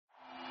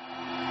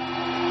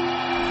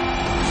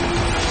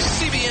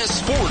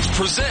CBS Sports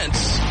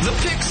presents the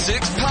Pick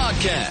Six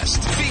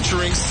Podcast,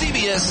 featuring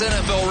CBS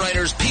NFL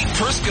writers Pete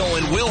Prisco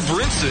and Will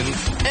Brinson,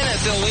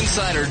 NFL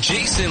insider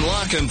Jason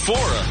La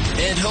Canfora,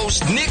 and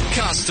host Nick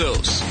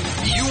Costos.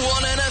 You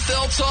want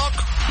NFL talk?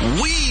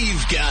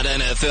 We've got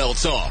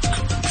NFL talk.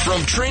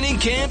 From training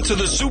camp to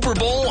the Super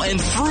Bowl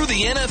and through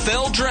the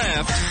NFL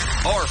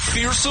draft, our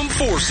fearsome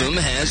foursome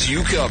has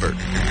you covered.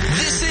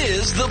 This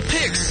is the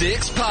Pick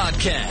Six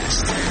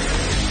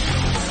Podcast.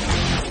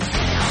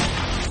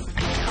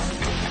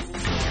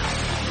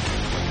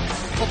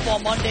 Football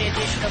Monday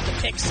edition of the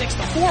Pick Six.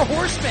 The Four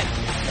Horsemen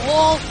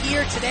all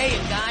here today.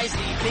 And guys,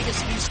 the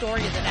biggest news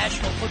story in the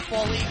National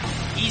Football League,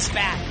 he's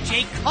back.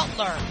 Jay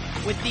Cutler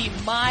with the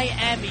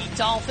Miami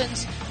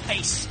Dolphins.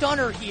 A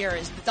stunner here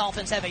as the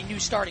Dolphins have a new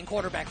starting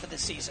quarterback for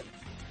this season.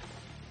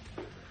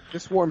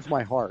 This warms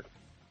my heart.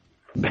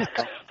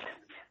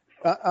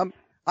 I'm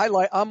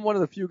one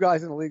of the few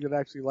guys in the league that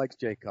actually likes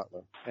Jay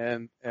Cutler.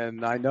 And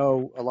I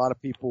know a lot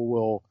of people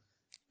will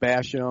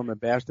bash him and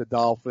bash the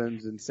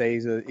Dolphins and say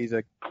he's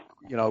a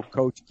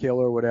coach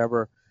killer or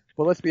whatever.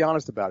 But let's be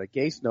honest about it.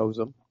 Gase knows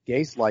him.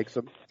 Gase likes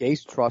him.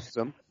 Gase trusts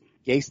him.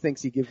 Gase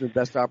thinks he gives him the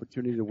best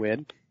opportunity to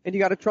win. And you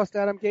got to trust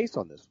Adam Gase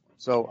on this one.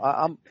 So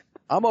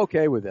I'm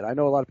okay with it. I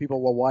know a lot of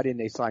people, well, why didn't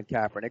they sign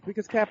Kaepernick?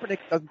 Because Kaepernick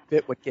doesn't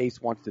fit what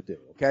Gase wants to do.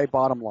 Okay,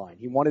 bottom line.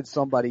 He wanted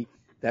somebody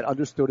that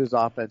understood his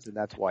offense, and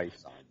that's why he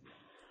signed.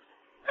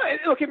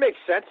 Look, it makes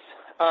sense.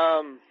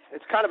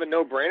 It's kind of a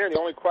no-brainer. The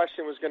only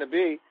question was going to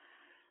be,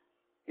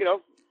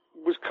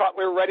 was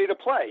Cutler ready to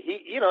play?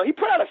 He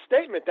put out a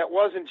statement that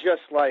wasn't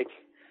just like,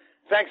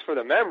 thanks for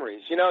the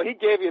memories. He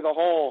gave you the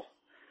whole,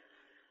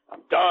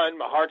 I'm done,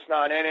 my heart's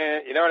not in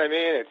it, you know what I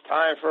mean? It's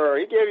time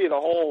he gave you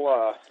the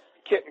whole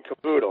kit and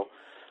caboodle.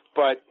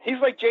 But he's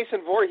like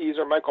Jason Voorhees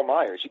or Michael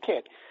Myers. You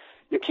can't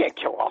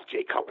kill off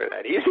Jay Cutler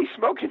that easy.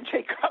 Smoking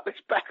Jay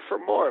Cutler's back for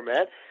more,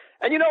 man.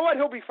 And you know what?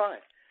 He'll be fine.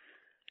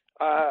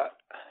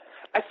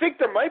 I think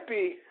there might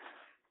be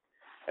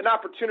an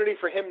opportunity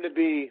for him to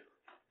be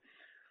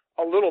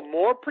a little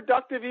more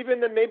productive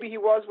even than maybe he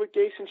was with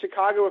Gase in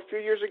Chicago a few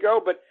years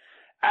ago. But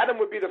Adam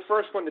would be the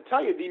first one to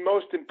tell you the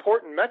most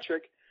important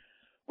metric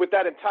with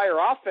that entire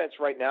offense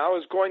right now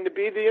is going to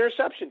be the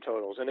interception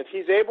totals. And if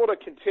he's able to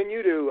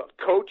continue to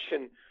coach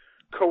and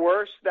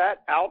coerce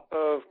that out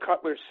of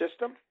Cutler's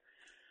system,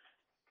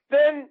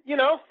 then,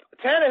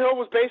 Tannehill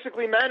was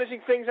basically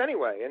managing things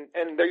anyway.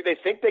 And they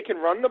think they can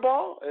run the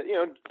ball.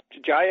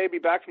 Jaye be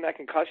back from that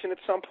concussion at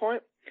some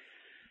point.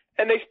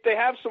 And they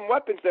have some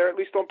weapons there, at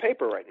least on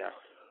paper right now.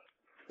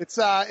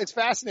 It's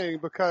fascinating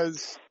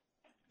because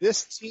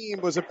this team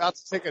was about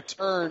to take a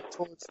turn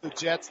towards the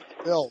Jets and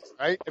the Bills,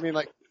 right? I mean,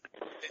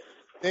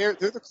 they're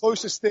the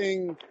closest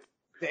thing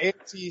the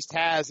AFC East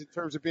has in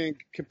terms of being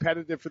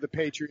competitive for the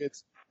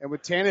Patriots. And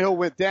when Tannehill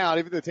went down,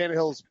 even though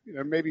Tannehill's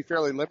maybe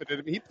fairly limited,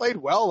 I mean, he played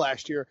well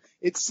last year.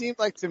 It seemed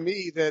like to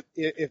me that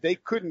if they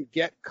couldn't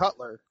get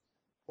Cutler,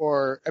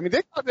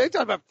 they talked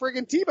about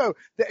friggin' Tebow.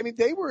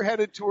 They were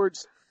headed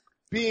towards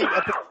being a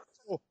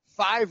potential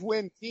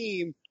 5-win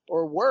team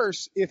or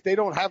worse if they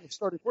don't have a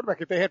starting quarterback,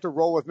 if they have to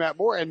roll with Matt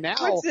Moore. And now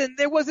Listen,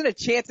 there wasn't a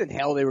chance in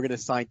hell they were going to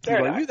sign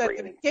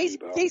Tebow.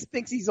 Gase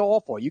thinks he's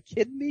awful. Are you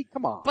kidding me?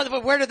 Come on.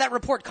 But where did that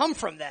report come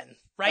from then?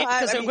 Right?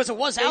 Because it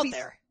was out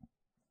there.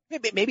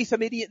 Maybe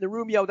some idiot in the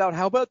room yelled out,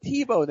 "How about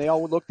Tebow?" And they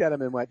all looked at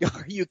him and went,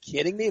 "Are you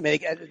kidding me?"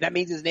 That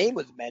means his name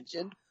was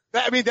mentioned.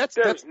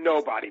 There's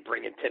nobody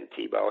bringing Tim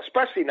Tebow,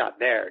 especially not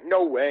there.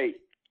 No way.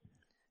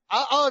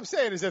 All I'm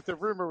saying is that the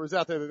rumor was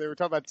out there that they were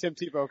talking about Tim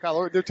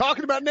Tebow. They're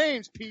talking about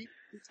names, Pete.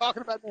 They're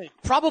talking about names.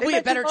 Probably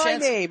a better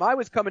chance. Name. I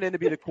was coming in to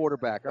be the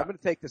quarterback. I'm going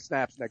to take the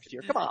snaps next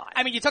year. Come on.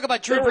 I mean, you talk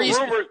about Drew There Brees.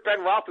 were rumors Ben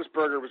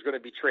Roethlisberger was going to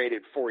be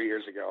traded 4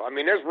 years ago. I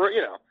mean, there's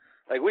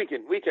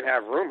we can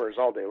have rumors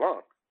all day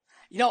long.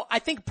 I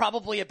think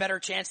probably a better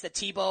chance that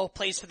Tebow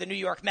plays for the New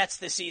York Mets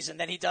this season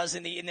than he does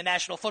in the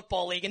National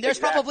Football League. And there's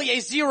probably a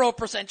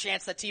 0%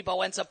 chance that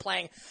Tebow ends up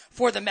playing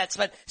for the Mets.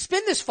 But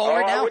spin this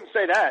forward now. I wouldn't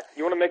say that.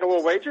 You want to make a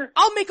little wager?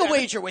 I'll make a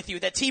wager with you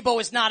that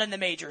Tebow is not in the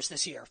majors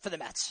this year for the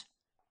Mets.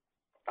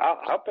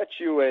 I'll bet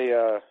you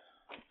a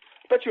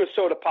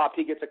soda pop.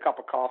 He gets a cup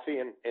of coffee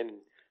in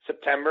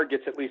September,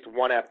 gets at least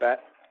one at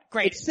bat.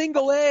 Great. It's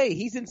single A.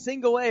 He's in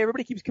single A.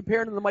 Everybody keeps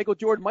comparing him to Michael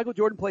Jordan. Michael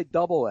Jordan played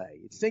double A.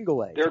 It's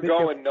single A. They're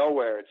going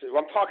nowhere.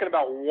 I'm talking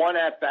about one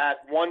at bat,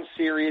 one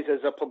series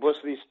as a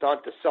publicity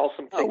stunt to sell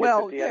some tickets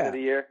at the end of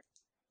the year.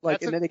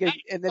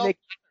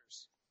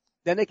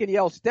 Then they can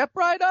yell, "Step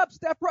right up,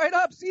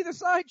 see the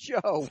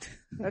sideshow."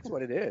 That's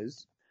what it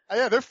is.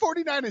 Yeah, they're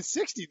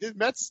 49-60.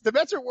 The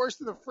Mets are worse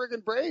than the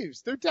friggin'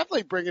 Braves. They're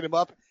definitely bringing him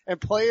up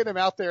and playing him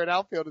out there in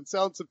outfield and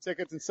selling some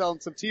tickets and selling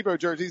some Tebow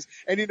jerseys.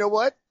 And you know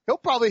what? He'll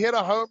probably hit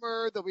a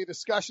homer. There'll be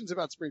discussions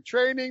about spring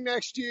training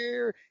next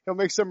year. He'll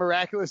make some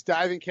miraculous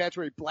diving catch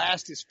where he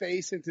blasts his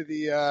face into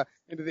the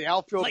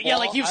outfield. Yeah,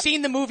 like you've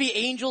seen the movie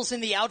Angels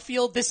in the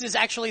Outfield. This is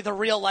actually the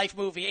real life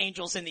movie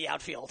Angels in the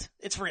Outfield.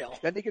 It's real.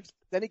 Then he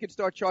could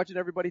start charging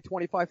everybody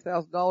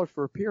 $25,000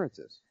 for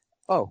appearances.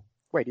 Oh.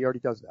 Wait, he already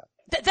does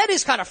that. That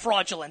is kind of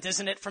fraudulent,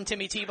 isn't it, from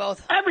Timmy Tebow?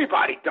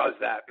 Everybody does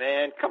that,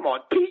 man. Come on.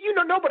 Pete,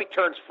 nobody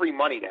turns free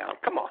money down.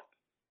 Come on.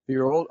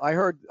 You're old. I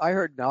heard,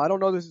 now I don't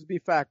know this is to be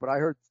fact, but I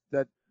heard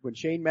that when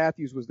Shane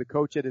Matthews was the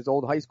coach at his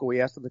old high school,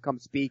 he asked him to come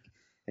speak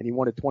and he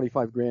wanted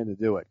 $25,000 to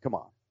do it. Come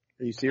on.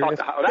 Are you serious?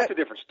 That's a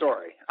different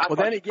story. Well,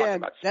 then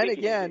again,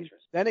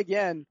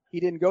 he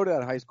didn't go to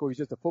that high school. He was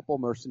just a football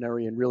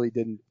mercenary and really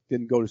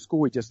didn't go to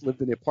school. He just lived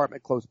in the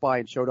apartment close by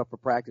and showed up for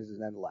practices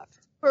and then left.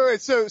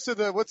 Wait, so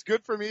the what's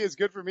good for me is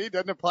good for me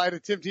doesn't apply to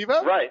Tim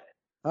Tebow? Right.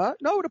 Huh?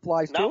 No, it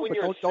applies to him. Not when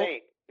you're a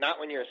saint.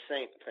 Not when you're a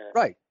saint,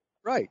 apparently.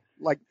 Right.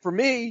 Like for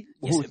me,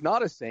 who's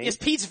not a saint. Yes,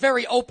 Pete's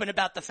very open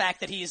about the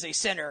fact that he is a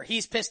sinner.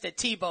 He's pissed at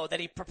Tebow that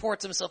he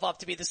purports himself up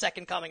to be the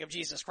second coming of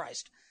Jesus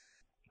Christ.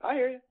 I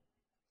hear you.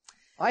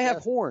 I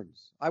have horns.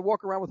 I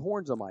walk around with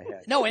horns on my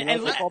head. No,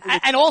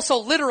 and also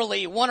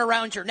literally one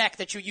around your neck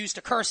that you used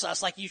to curse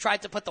us, like you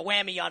tried to put the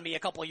whammy on me a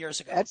couple of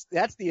years ago.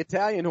 That's the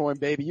Italian horn,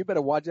 baby. You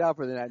better watch out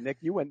for that, Nick.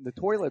 You went in the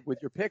toilet with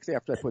your picks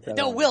after I put that on.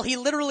 No, Will, he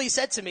literally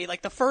said to me,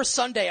 like the first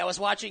Sunday I was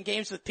watching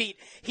games with Pete,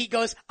 he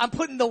goes, I'm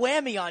putting the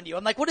whammy on you.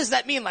 I'm like, what does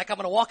that mean? Like I'm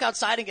gonna walk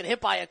outside and get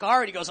hit by a car?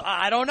 And he goes,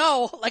 I don't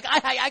know. Like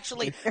I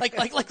actually,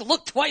 like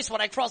looked twice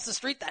when I crossed the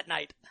street that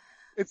night.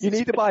 You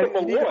need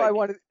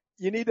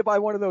to buy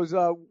one of those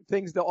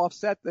things to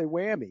offset the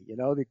whammy,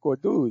 the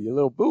cordu, your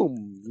little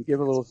boom. You give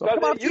a little something.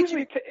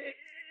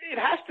 It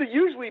has to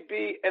usually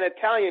be an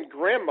Italian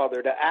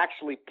grandmother to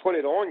actually put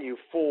it on you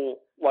full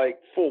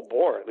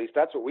bore. At least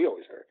that's what we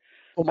always heard.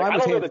 Well, I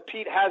don't know that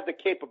Pete has the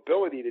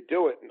capability to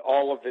do it in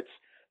all of its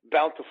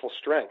bountiful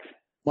strength.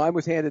 Mine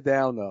was handed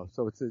down though,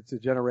 so it's a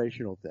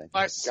generational thing.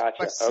 Gotcha.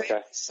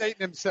 Okay.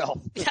 Satan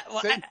himself. Yeah,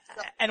 well,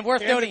 and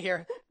worth noting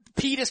here,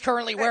 Pete is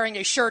currently wearing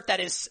a shirt that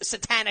is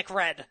satanic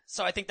red,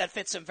 so I think that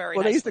fits him very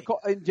nicely. They used to call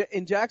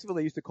in Jacksonville.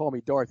 They used to call me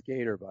Darth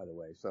Gator, by the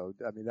way. So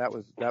I mean, that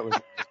was.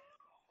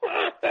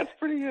 That's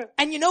pretty good.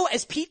 And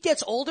as Pete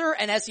gets older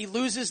and as he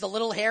loses the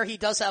little hair he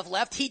does have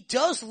left, he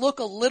does look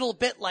a little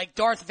bit like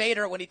Darth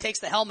Vader when he takes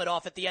the helmet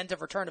off at the end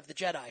of Return of the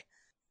Jedi.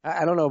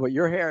 I don't know, but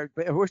your hair,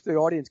 I wish the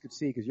audience could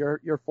see because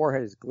your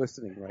forehead is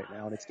glistening right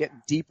now and it's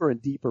getting deeper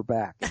and deeper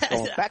back. It's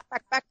going back.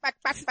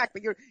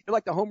 But you're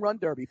like the home run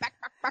derby. Back.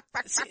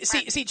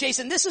 See,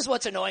 Jason, this is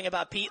what's annoying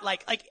about Pete.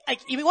 Like,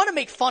 you want to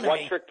make fun of me.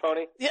 One trick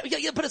pony?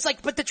 Yeah, but it's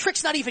like, but the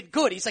trick's not even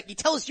good. He's like, he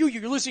tells you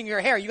you're losing your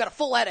hair. You got a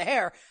full head of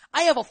hair.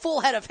 I have a full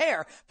head of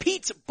hair.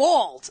 Pete's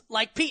bald.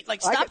 Like, Pete,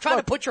 stop trying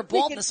to put your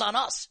baldness on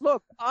us.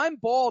 Look, I'm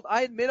bald.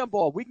 I admit I'm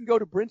bald. We can go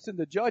to Brinson,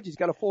 the judge. He's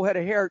got a full head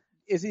of hair.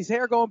 Is his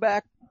hair going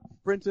back,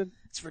 Brinson?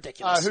 It's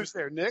ridiculous. Who's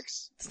there?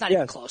 Nick's? It's not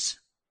even close.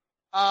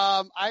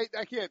 I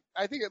can't.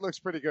 I think it looks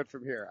pretty good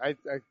from here. I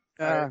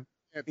can't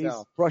he's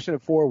tell. brushing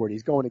it forward.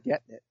 He's going to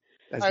getting it,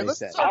 as they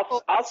say.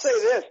 I'll say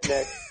this,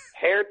 Nick.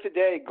 Hair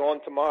today, gone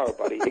tomorrow,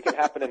 buddy. It can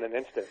happen in an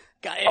instant.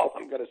 That's all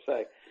I'm going to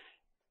say.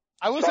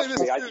 I will Trust say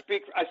this. Me,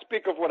 I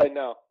speak of what I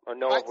know, or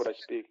know of what I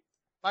speak.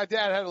 My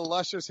dad had a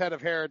luscious head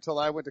of hair until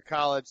I went to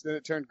college. Then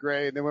it turned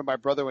gray, and then when my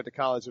brother went to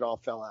college, it all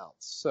fell out.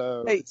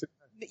 So, hey,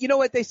 you know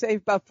what they say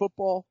about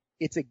football?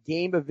 It's a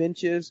game of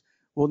inches.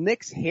 Well,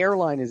 Nick's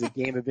hairline is a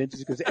game of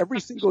inches because every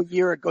single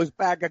year it goes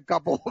back a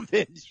couple of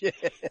inches.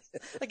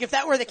 Like if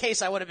that were the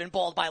case, I would have been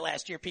bald by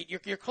last year, Pete.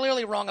 You're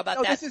clearly wrong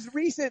about that. This is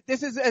recent.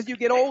 This is as you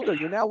get older.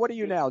 What are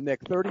you now,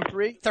 Nick?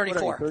 33?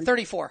 34.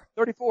 34.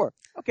 34.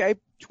 Okay.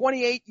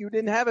 28, you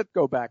didn't have it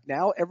go back.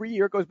 Now every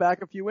year it goes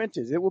back a few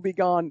inches. It will be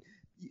gone.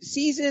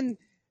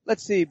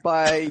 Let's see,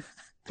 by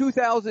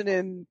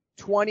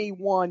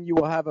 2021 you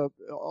will have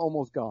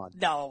almost gone.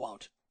 No, it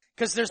won't.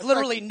 Because there's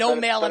literally no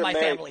male in my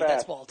family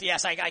that's bald.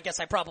 Yes, I guess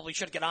I probably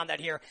should get on that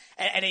here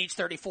at age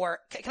 34.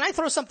 Can I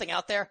throw something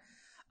out there?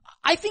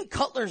 I think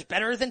Cutler's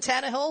better than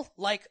Tannehill.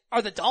 Like,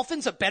 are the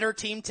Dolphins a better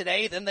team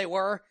today than they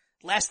were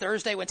last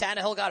Thursday when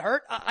Tannehill got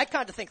hurt? I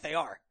kind of think they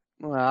are.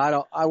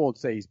 Well, I won't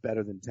say he's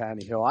better than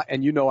Tannehill.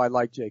 And I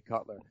like Jay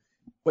Cutler.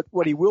 But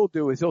what he will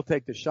do is he'll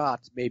take the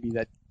shots maybe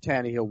that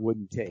Tannehill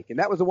wouldn't take. And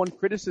that was the one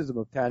criticism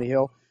of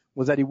Tannehill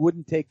was that he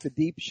wouldn't take the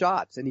deep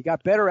shots. And he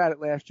got better at it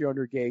last year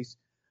under Gase.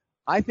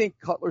 I think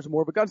Cutler's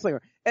more of a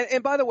gunslinger.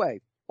 And by the way,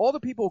 all the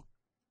people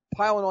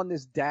piling on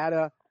this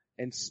data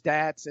and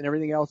stats and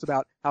everything else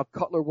about how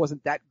Cutler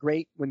wasn't that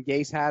great when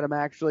Gase had him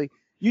actually,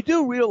 you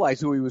do realize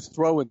who he was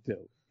throwing to.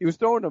 He was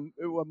throwing to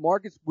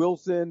Marcus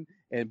Wilson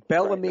and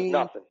Bellamy.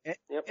 Right, nothing.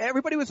 Yep.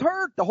 Everybody was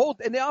hurt.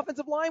 And the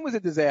offensive line was a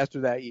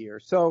disaster that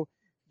year. So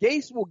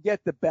Gase will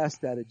get the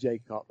best out of Jay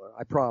Cutler.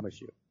 I promise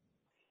you.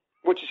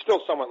 Which is still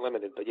somewhat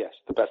limited, but yes,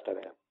 the best out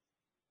of him.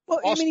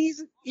 Well, I mean,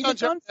 he's a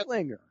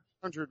gunslinger.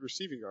 800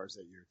 receiving yards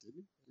that year,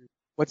 didn't he?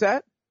 What's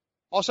that?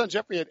 Alshon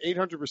Jeffrey had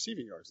 800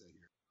 receiving yards that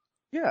year.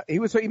 Yeah, he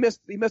missed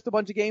a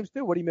bunch of games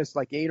too. What he missed,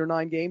 like 8 or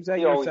 9 games that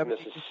year? He always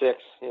misses 6.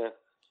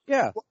 Yeah.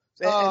 Yeah.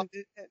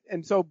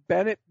 And so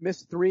Bennett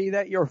missed 3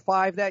 that year, or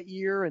 5 that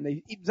year,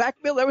 and Zach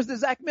Miller. That was the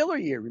Zach Miller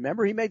year.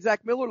 Remember, he made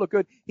Zach Miller look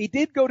good. He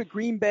did go to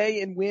Green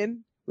Bay and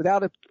win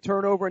without a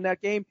turnover in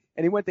that game,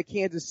 and he went to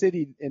Kansas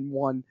City and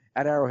won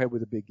at Arrowhead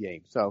with a big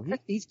game. So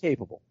he's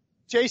capable.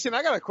 Jason,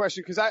 I got a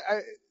question because I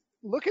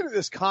looking at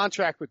this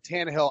contract with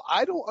Tannehill,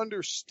 I don't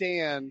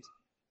understand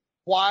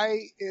why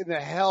in the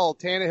hell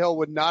Tannehill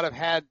would not have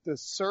had the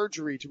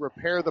surgery to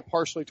repair the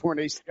partially torn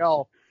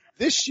ACL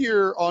this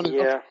year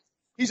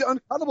he's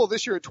uncuttable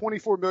this year at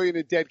 $24 million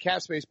in dead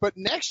cap space, but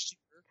next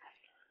year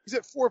he's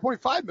at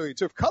 $4.5 million.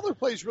 So if Cutler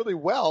plays really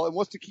well and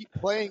wants to keep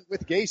playing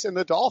with Gase and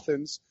the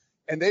Dolphins,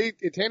 and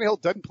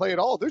Tannehill doesn't play at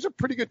all, there's a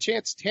pretty good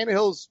chance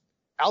Tannehill's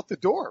out the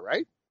door,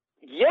 right?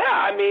 Yeah,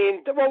 I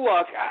mean, well,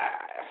 look,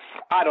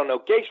 I don't know.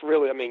 Gase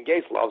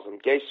loves him.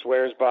 Gase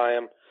swears by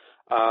him.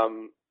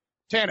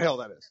 Tannehill,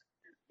 that is.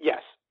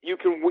 Yes, you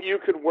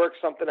could work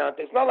something out.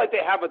 It's not like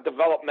they have a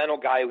developmental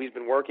guy who he's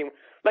been working.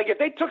 Like if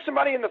they took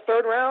somebody in the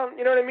third round,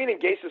 you know what I mean, in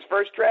Gase's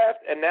first draft,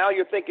 and now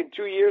you're thinking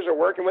 2 years are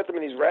working with him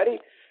and he's ready.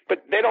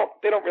 But they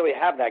don't really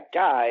have that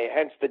guy.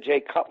 Hence the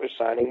Jay Cutler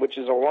signing, which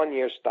is a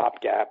 1-year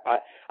stopgap.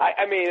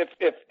 I mean,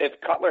 if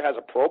Cutler has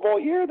a Pro Bowl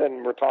year,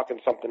 then we're talking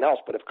something else.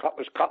 But if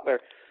Cutler's Cutler,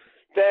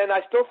 then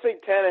I still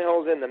think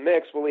Tannehill's in the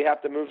mix. Will he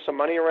have to move some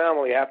money around?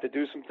 Will he have to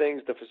do some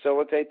things to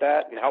facilitate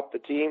that and help the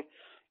team?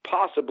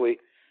 Possibly.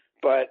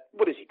 But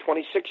what is he,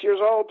 26 years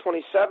old,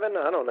 27?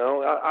 I don't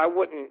know. I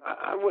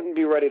wouldn't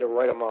be ready to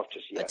write him off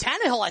just yet.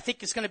 Tannehill, I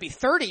think, is going to be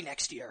 30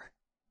 next year.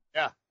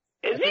 Yeah.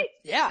 Is he?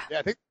 Yeah. Yeah,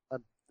 I think.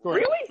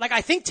 Really? Like,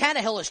 I think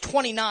Tannehill is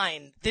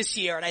 29 this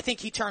year, and I think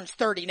he turns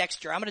 30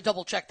 next year. I'm going to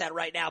double check that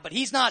right now, but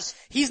he's not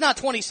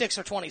 26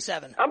 or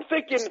 27. I'm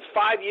thinking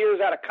 5 years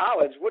out of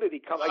college. What did he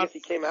come? I guess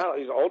he came out.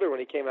 He was older when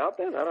he came out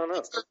then? I don't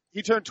know.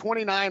 He turned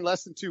 29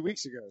 less than 2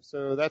 weeks ago,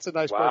 so that's a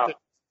nice Wow. birthday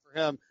for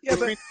him.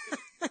 Yeah,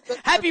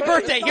 Happy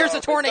birthday. Here's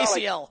a torn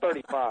ACL. Like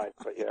 35,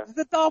 but yeah.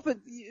 The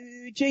Dolphins,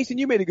 Jason,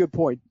 you made a good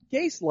point.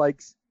 Gase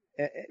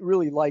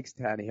really likes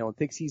Tannehill and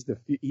thinks he's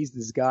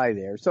this guy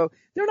there. So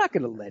they're not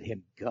going to let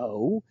him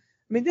go.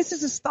 I mean, this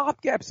is a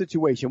stopgap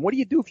situation. What do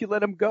you do if you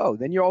let him go?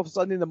 Then you're all of a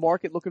sudden in the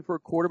market looking for a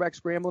quarterback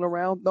scrambling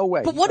around? No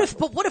way. But what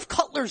if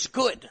Cutler's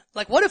good?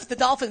 Like, what if the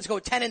Dolphins go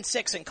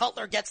 10-6 and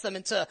Cutler gets them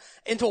into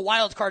a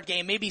wild card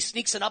game, maybe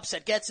sneaks an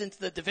upset, gets into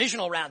the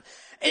divisional round,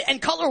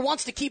 and Cutler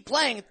wants to keep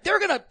playing? They're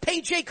going to pay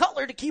Jay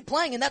Cutler to keep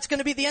playing, and that's going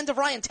to be the end of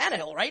Ryan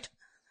Tannehill, right?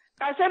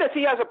 I said if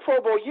he has a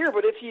Pro Bowl year,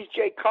 but if he's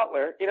Jay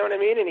Cutler, you know what I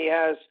mean, and he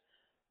has,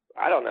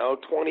 I don't know,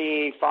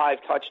 25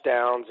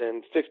 touchdowns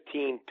and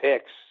 15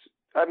 picks,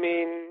 I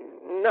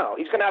mean, no,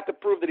 he's going to have to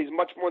prove that he's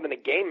much more than a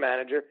game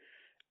manager.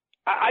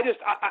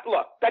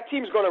 Look, that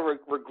team's going to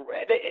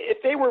regret.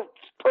 If they were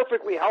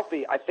perfectly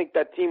healthy, I think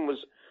that team was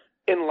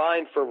in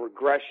line for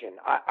regression.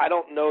 I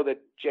don't know that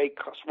Jay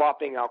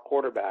swapping out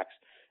quarterbacks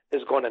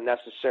is going to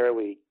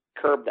necessarily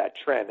curb that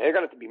trend. They're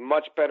going to have to be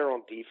much better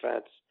on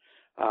defense.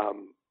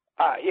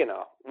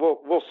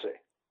 We'll see.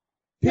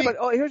 Yeah, but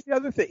here's the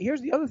other thing.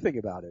 Here's the other thing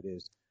about it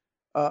is,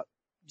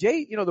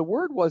 Jay, the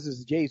word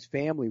is Jay's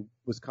family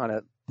was kind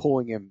of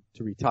pulling him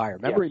to retire.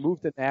 Remember, He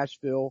moved to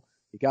Nashville.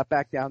 He got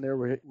back down there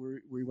where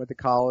he went to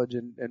college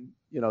and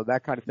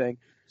that kind of thing.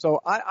 So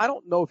I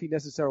don't know if he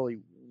necessarily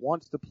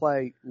wants to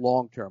play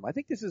long term. I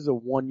think this is a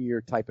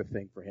 1-year type of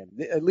thing for him.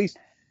 At least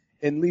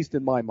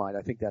in my mind,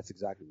 I think that's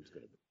exactly what it's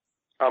going to be.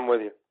 I'm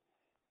with you.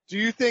 Do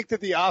you think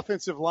that the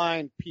offensive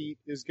line, Pete,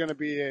 is going to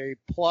be a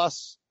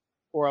plus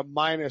or a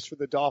minus for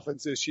the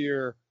Dolphins this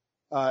year?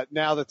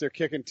 Now that they're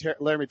kicking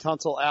Laremy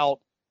Tunsil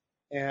out,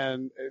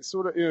 and it's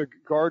sort of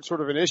guard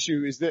sort of an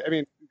issue.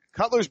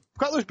 Cutler's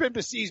been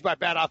besieged by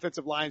bad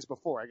offensive lines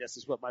before, I guess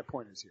is what my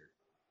point is here.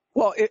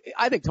 Well,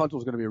 I think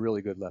Tunsil's going to be a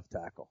really good left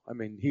tackle. I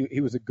mean,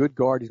 he was a good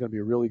guard. He's going to be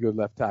a really good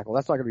left tackle.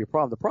 That's not going to be a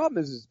problem. The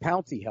problem is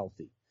Pouncey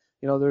healthy?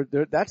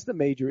 That's the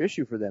major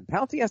issue for them.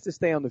 Pouncey has to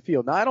stay on the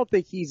field. Now, I don't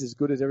think he's as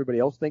good as everybody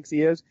else thinks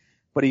he is,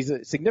 but he's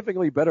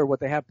significantly better at what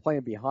they have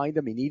playing behind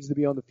him. He needs to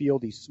be on the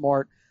field. He's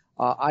smart.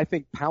 I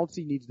think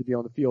Pouncey needs to be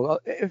on the field.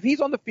 If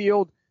he's on the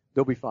field,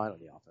 they'll be fine on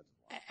the offense.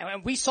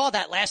 And we saw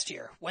that last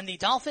year. When the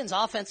Dolphins'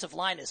 offensive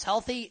line is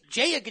healthy,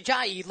 Jay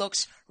Ajayi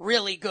looks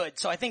really good.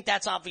 So I think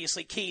that's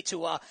obviously key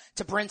to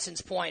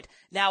Brinson's point.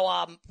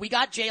 Now, we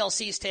got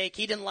JLC's take.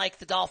 He didn't like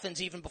the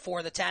Dolphins even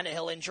before the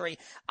Tannehill injury.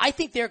 I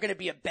think they're going to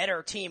be a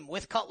better team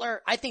with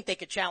Cutler. I think they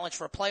could challenge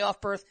for a playoff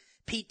berth.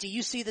 Pete, do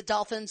you see the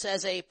Dolphins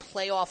as a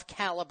playoff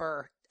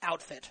caliber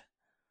outfit?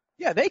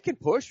 Yeah, they can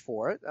push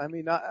for it. I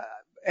mean,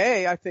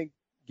 I think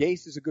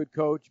Gase is a good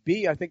coach.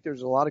 B, I think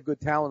there's a lot of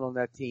good talent on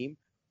that team.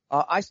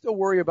 I still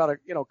worry about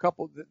a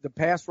couple, the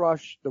pass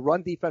rush, the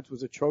run defense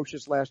was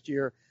atrocious last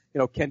year.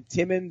 Can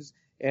Timmons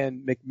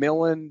and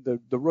McMillan,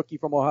 the rookie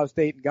from Ohio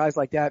State and guys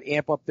like that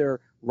amp up their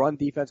run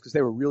defense because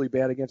they were really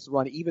bad against the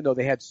run, even though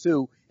they had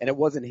Sue and it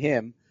wasn't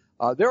him.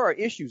 There are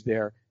issues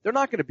there. They're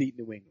not going to beat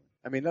New England.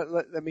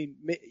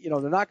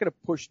 They're not going to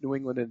push New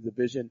England in the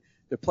division.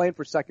 They're playing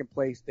for second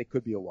place. They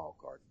could be a wild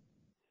card.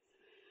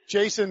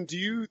 Jason, do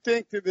you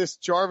think that this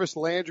Jarvis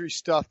Landry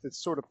stuff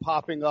that's sort of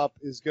popping up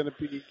is going to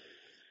be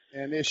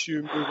an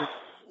issue moving,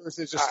 or is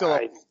it just still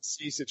a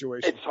C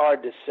situation? It's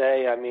hard to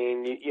say. I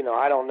mean,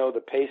 I don't know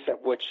the pace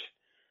at which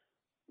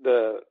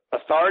the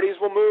authorities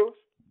will move.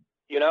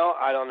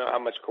 I don't know how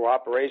much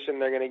cooperation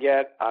they're going to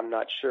get. I'm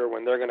not sure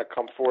when they're going to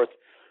come forth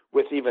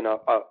with even an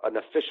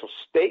official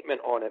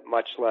statement on it,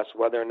 much less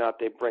whether or not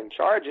they bring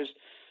charges.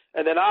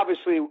 And then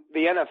obviously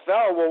the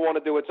NFL will want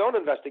to do its own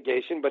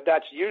investigation, but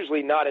that's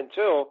usually not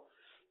until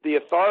the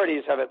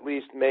authorities have at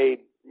least made,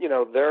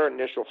 their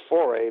initial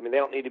foray. I mean,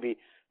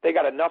 they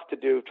got enough to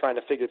do trying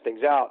to figure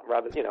things out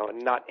rather,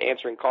 and not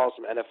answering calls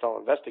from NFL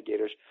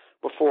investigators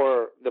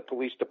before the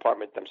police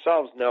department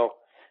themselves know,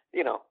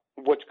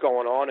 what's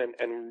going on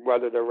and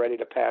whether they're ready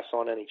to pass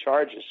on any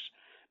charges.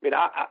 I mean,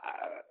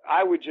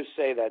 I would just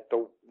say that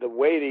the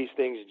way these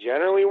things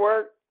generally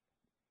work,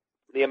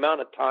 the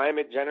amount of time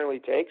it generally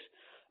takes,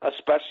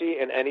 especially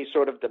in any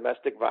sort of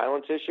domestic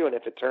violence issue, and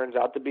if it turns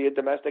out to be a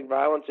domestic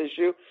violence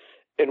issue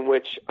in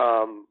which,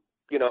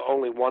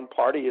 only one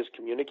party is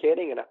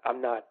communicating, and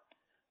I'm not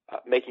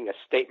making a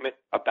statement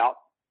about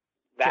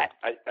that.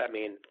 I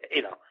mean,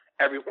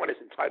 everyone is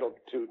entitled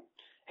to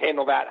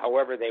handle that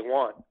however they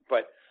want,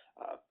 but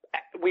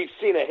we've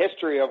seen a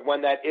history of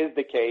when that is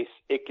the case,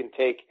 it can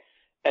take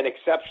an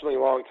exceptionally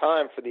long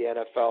time for the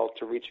NFL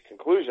to reach a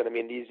conclusion. I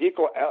mean,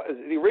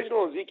 the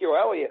original Ezekiel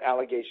Elliott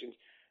allegations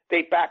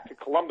date back to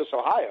Columbus,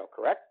 Ohio,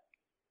 correct?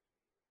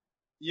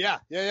 Yeah.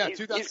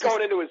 He's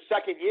going into his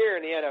second year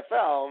in the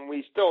NFL, and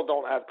we still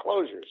don't have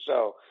closure.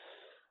 So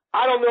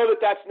I don't know that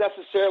that's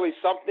necessarily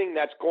something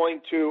that's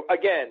going to,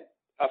 again,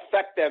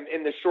 affect them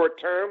in the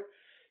short term,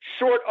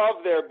 short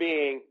of there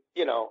being,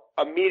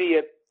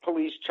 immediate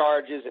police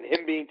charges and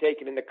him being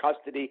taken into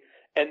custody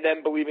and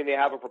then believing they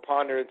have a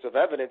preponderance of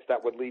evidence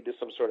that would lead to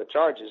some sort of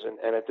charges.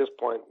 And at this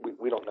point,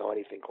 we don't know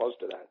anything close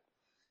to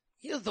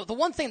that. The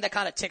one thing that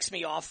kind of ticks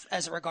me off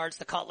as it regards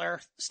the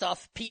Cutler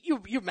stuff, Pete,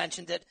 you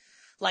mentioned it.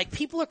 Like,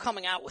 people are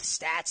coming out with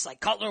stats like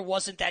Cutler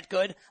wasn't that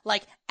good.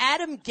 Like,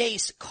 Adam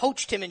Gase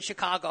coached him in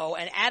Chicago,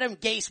 and Adam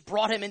Gase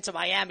brought him into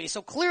Miami.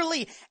 So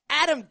clearly,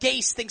 Adam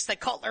Gase thinks that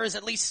Cutler is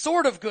at least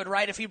sort of good,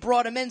 right, if he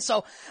brought him in.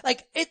 So,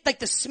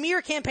 the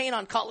smear campaign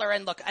on Cutler,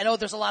 and look, I know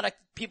there's a lot of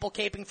people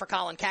caping for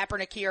Colin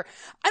Kaepernick here.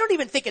 I don't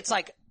even think it's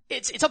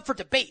up for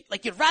debate.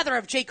 Like, you'd rather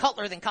have Jay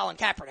Cutler than Colin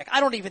Kaepernick.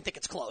 I don't even think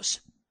it's close.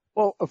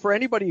 Well, for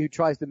anybody who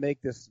tries to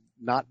make this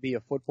not be a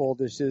football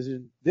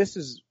decision, this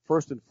is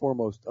first and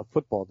foremost a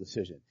football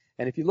decision.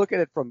 And if you look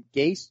at it from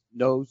Gase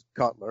knows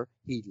Cutler,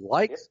 he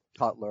likes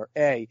Cutler,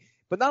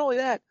 but not only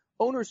that,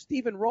 owner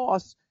Stephen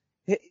Ross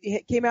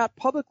came out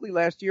publicly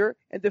last year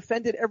and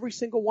defended every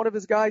single one of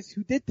his guys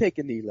who did take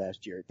a knee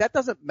last year. That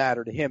doesn't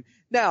matter to him.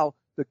 Now,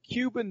 the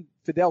Cuban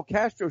Fidel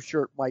Castro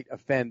shirt might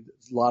offend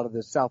a lot of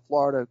the South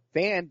Florida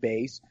fan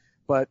base,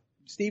 but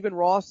Stephen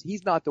Ross,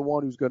 he's not the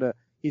one who's going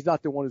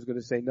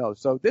to say no.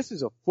 So this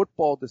is a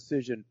football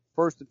decision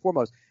first and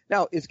foremost.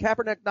 Now, is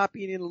Kaepernick not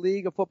being in the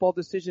league a football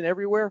decision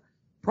everywhere?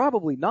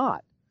 Probably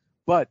not,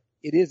 but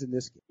it is in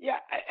this game. Yeah,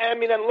 I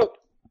mean, and look,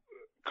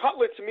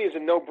 Cutler to me is a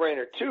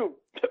no-brainer too.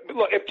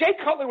 Look, if Jay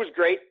Cutler was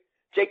great,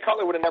 Jay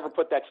Cutler would have never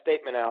put that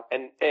statement out.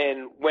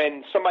 And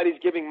when somebody's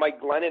giving Mike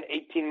Glennon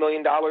 $18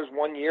 million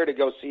 1 year to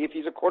go see if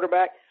he's a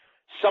quarterback,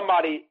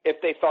 somebody,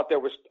 if they thought there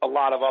was a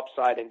lot of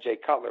upside in Jay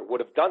Cutler, would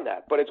have done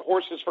that. But it's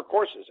horses for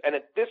courses. And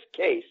at this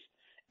case,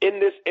 in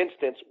this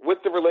instance, with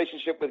the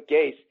relationship with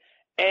Gase,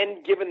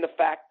 and given the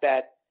fact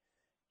that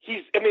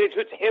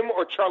it's him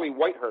or Charlie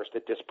Whitehurst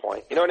at this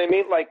point. You know what I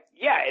mean? Like,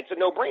 yeah, it's a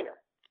no-brainer.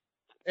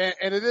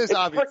 And it is it's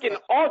obvious. It's freaking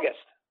August.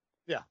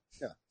 Yeah.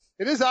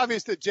 It is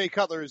obvious that Jay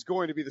Cutler is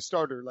going to be the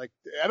starter. Like,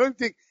 I don't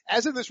think,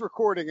 as of this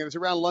recording, and it's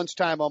around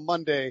lunchtime on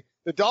Monday,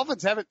 the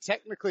Dolphins haven't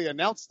technically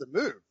announced the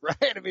move,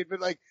 right? I mean, but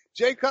like,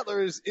 Jay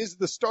Cutler is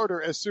the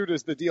starter as soon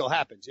as the deal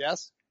happens,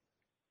 yes?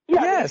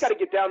 Yeah, yes. You got to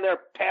get down there,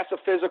 pass a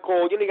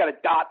physical. You got to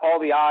dot all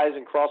the I's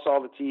and cross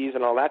all the T's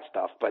and all that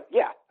stuff. But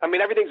yeah, I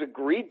mean, everything's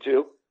agreed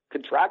to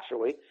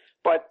contractually,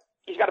 but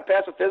he's got to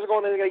pass a physical,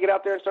 and then he's got to get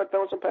out there and start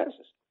throwing some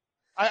passes.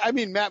 I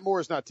mean, Matt Moore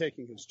is not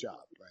taking his job,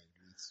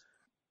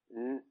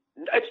 right?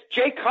 It's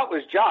Jay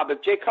Cutler's job.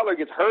 If Jay Cutler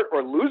gets hurt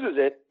or loses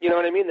it, you know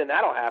what I mean, then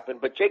that'll happen.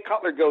 But Jay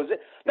Cutler goes in.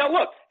 Now,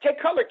 look, Jay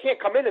Cutler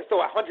can't come in and throw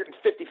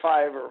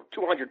 155 or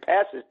 200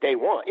 passes day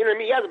one. You know what I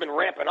mean? He hasn't been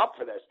ramping up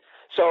for this.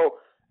 So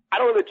I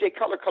don't know that Jay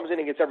Cutler comes in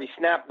and gets every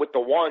snap with the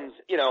ones,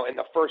 in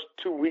the first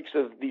 2 weeks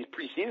of these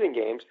preseason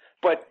games,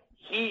 but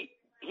he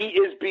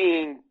is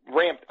being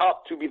ramped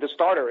up to be the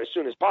starter as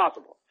soon as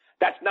possible.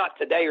 That's not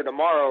today or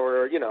tomorrow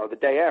or, the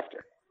day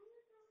after.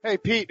 Hey,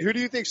 Pete, who do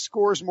you think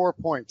scores more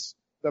points?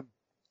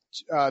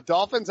 The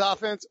Dolphins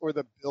offense or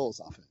the Bills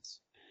offense?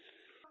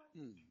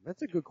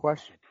 That's a good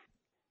question.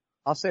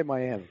 I'll say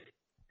Miami.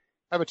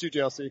 How about you,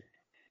 JLC?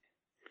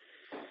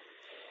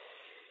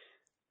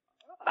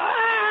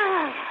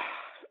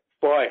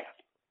 Boy,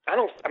 I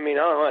don't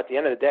know. At the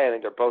end of the day, I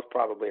think they're both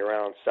probably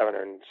around 7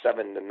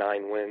 to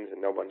 9 wins,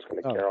 and no one's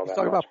going to care all that much.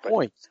 Talking about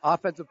points,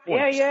 offensive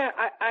points. Yeah.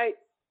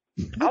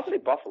 I'll say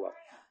Buffalo.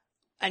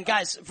 And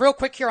guys, real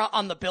quick here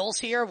on the Bills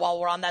here, while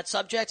we're on that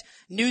subject,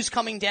 news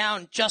coming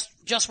down just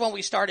when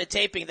we started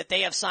taping that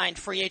they have signed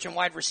free agent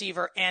wide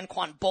receiver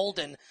Anquan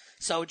Boldin.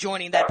 So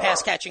joining that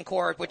pass catching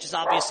core, which is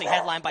obviously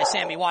headlined by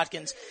Sammy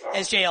Watkins,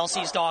 as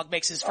JLC's dog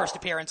makes his first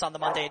appearance on the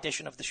Monday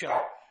edition of the show.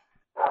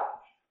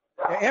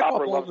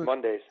 Chopper loves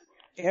Mondays.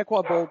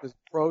 Anquan Boldin is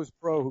pro's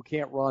pro who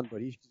can't run,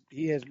 but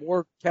he has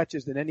more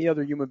catches than any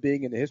other human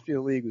being in the history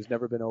of the league who's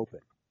never been open.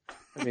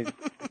 I mean,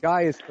 the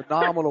guy is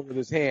phenomenal with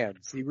his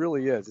hands. He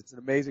really is. It's an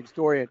amazing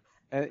story.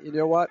 And you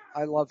know what?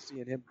 I love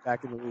seeing him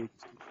back in the league.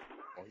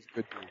 He's a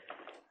good dude.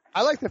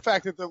 I like the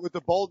fact that with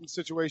the Boldin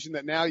situation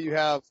that now you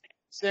have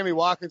Sammy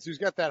Watkins, who's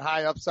got that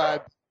high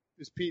upside,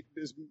 as Pete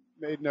has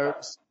made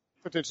notes,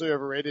 potentially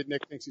overrated.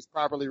 Nick thinks he's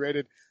properly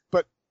rated,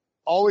 but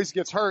always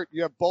gets hurt.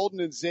 You have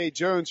Boldin and Zay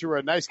Jones, who are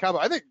a nice combo.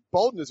 I think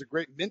Boldin is a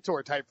great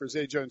mentor type for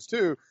Zay Jones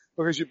too,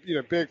 because you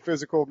know, big,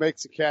 physical,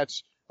 makes a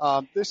catch.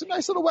 There's some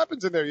nice little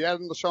weapons in there. You add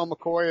in LaShawn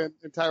McCoy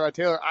and Tyrod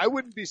Taylor. I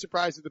wouldn't be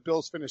surprised if the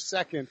Bills finish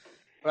second,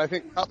 but I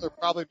think Cutler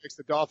probably makes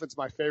the Dolphins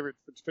my favorite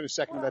to finish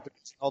second in that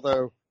division,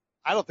 although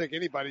I don't think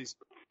anybody's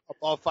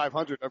above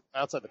 500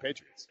 outside the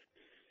Patriots.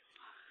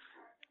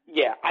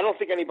 Yeah, I don't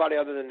think anybody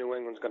other than New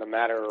England's going to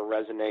matter or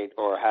resonate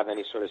or have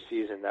any sort of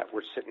season that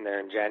we're sitting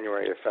there in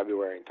January or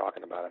February and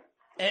talking about it.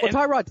 Well,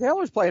 Tyrod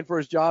Taylor's playing for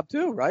his job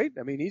too, right?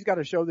 I mean, he's got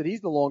to show that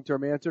he's the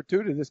long-term answer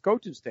too to this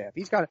coaching staff.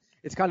 It's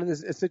kind of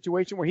a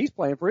situation where he's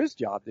playing for his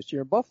job this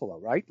year in Buffalo,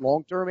 right?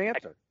 Long-term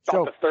answer.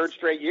 So the third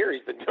straight year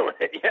he's been doing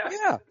it. Yeah.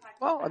 Yeah.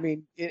 Well, I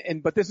mean,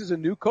 but this is a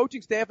new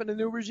coaching staff and a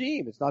new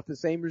regime. It's not the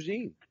same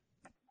regime.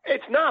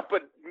 It's not,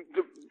 but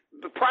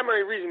the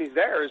primary reason he's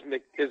there is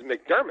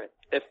McDermott.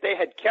 If they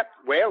had kept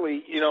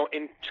Whaley,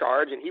 in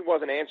charge and he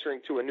wasn't answering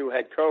to a new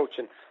head coach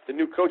and the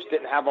new coach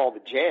didn't have all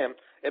the jam,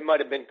 it might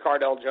have been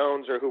Cardell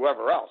Jones or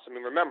whoever else. I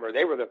mean, remember,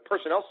 they were the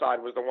personnel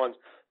side was the ones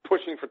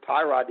pushing for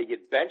Tyrod to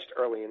get benched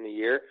early in the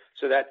year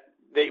so that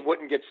they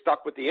wouldn't get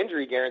stuck with the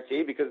injury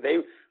guarantee because they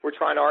were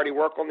trying to already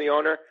work on the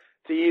owner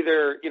to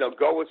either,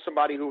 go with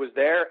somebody who was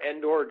there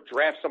and or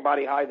draft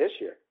somebody high this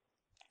year.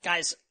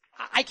 Guys,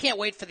 I can't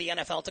wait for the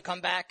NFL to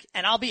come back.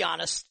 And I'll be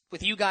honest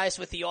with you guys,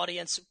 with the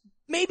audience,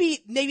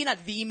 maybe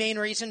not the main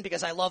reason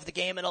because I love the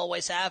game and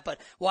always have, but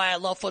why I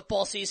love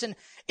football season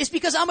is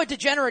because I'm a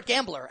degenerate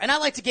gambler and I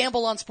like to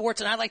gamble on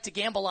sports and I like to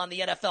gamble on the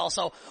NFL.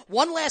 So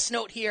one last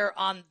note here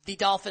on the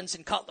Dolphins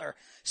and Cutler.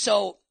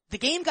 So the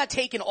game got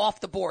taken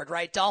off the board,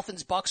 right?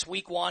 Dolphins Bucks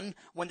week 1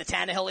 when the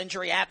Tannehill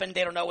injury happened.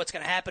 They don't know what's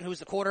going to happen. Who's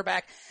the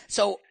quarterback?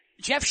 So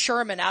Jeff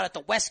Sherman out at the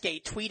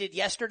Westgate tweeted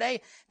yesterday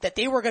that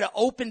they were going to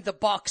open the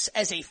Bucks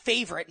as a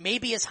favorite,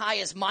 maybe as high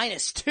as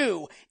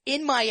 -2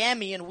 in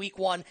Miami in week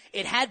 1.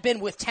 It had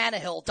been with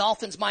Tannehill,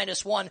 Dolphins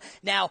 -1.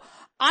 Now,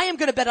 I am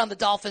going to bet on the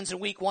Dolphins in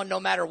week 1 no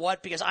matter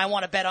what because I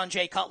want to bet on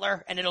Jay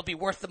Cutler and it'll be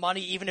worth the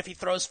money. Even if he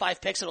throws 5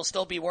 picks, it'll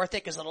still be worth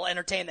it because it'll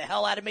entertain the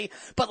hell out of me.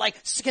 But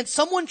can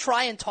someone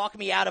try and talk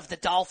me out of the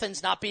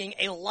Dolphins not being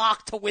a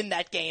lock to win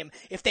that game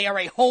if they are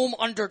a home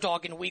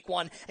underdog in week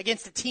 1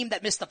 against a team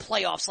that missed the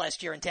playoffs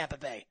last year in Tampa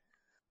Bay?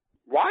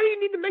 Why are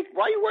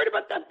you worried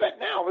about that bet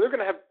now? They're going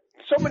to have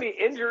so many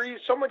injuries,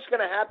 so much going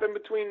to happen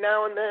between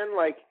now and then.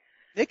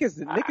 Nick is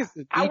the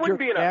I wouldn't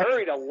be in a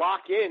hurry to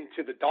lock in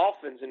to the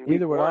Dolphins in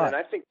week 1, and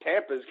I think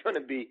Tampa's going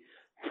to be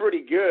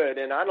pretty good.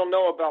 And I don't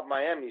know about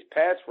Miami's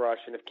pass rush,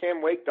 and if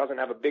Cam Wake doesn't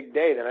have a big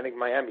day, then I think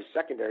Miami's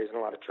secondary is in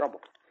a lot of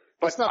trouble.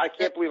 But I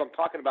can't believe I'm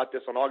talking about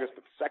this on August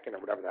the 2nd or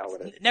whatever the hell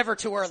it is. Never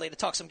too early to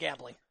talk some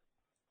gambling.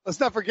 Let's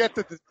not forget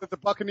that the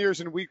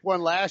Buccaneers in week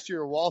 1 last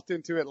year walked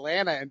into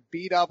Atlanta and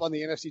beat up on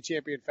the NFC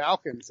champion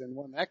Falcons and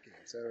won that game.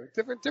 So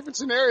different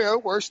scenario,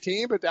 worse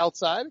team, but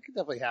outside it could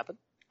definitely happen.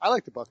 I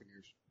like the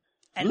Buccaneers.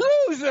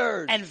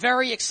 Losers! And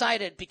very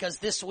excited because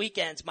this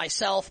weekend,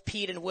 myself,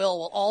 Pete, and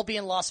Will all be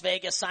in Las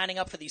Vegas signing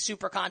up for the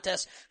Super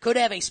Contest. Could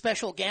have a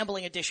special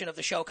gambling edition of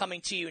the show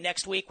coming to you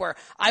next week where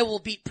I will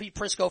beat Pete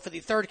Prisco for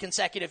the 3rd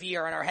consecutive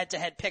year in our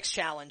head-to-head picks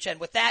challenge. And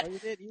with that... You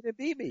didn't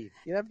beat me.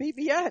 You haven't beat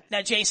me yet.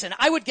 Now, Jason,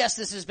 I would guess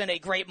this has been a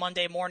great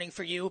Monday morning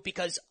for you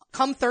because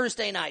come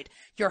Thursday night,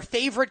 your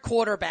favorite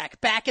quarterback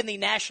back in the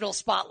national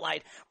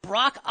spotlight,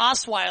 Brock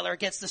Osweiler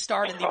gets the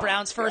start in the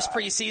Browns' first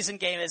preseason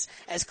game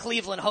as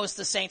Cleveland hosts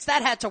the Saints.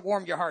 That had to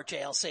warm your heart,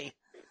 JLC.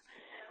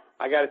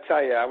 I got to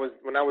tell you,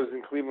 when I was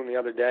in Cleveland the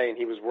other day and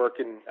he was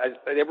working,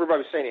 everybody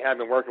was saying he had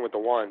been working with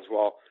the ones.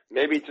 Well,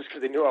 maybe just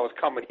because they knew I was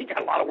coming, he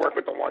got a lot of work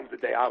with the ones the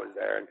day I was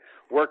there and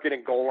working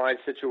in goal line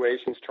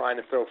situations, trying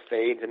to throw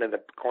fades into the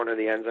corner of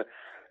the end zone.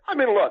 I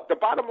mean, look, the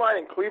bottom line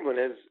in Cleveland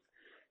is,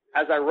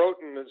 as I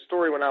wrote in the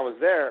story when I was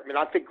there, I mean,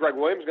 I think Greg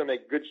Williams is going to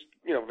make good,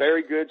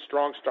 very good,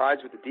 strong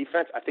strides with the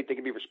defense. I think they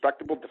can be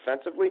respectable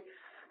defensively,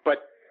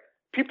 but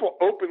people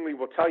openly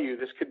will tell you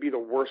this could be the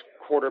worst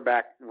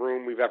quarterback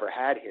room we've ever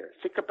had here.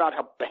 Think about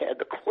how bad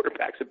the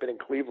quarterbacks have been in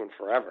Cleveland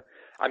forever.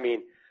 I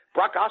mean,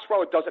 Brock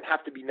Osweiler doesn't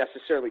have to be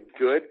necessarily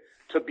good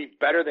to be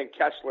better than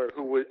Kessler,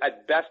 who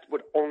at best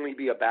would only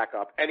be a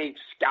backup. Any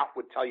scout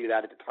would tell you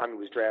that at the time he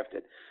was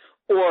drafted.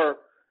 Or,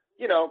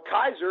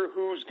 Kizer,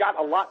 who's got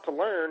a lot to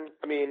learn.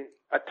 I mean,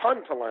 a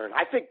ton to learn.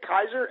 I think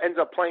Kizer ends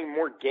up playing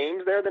more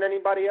games there than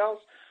anybody else.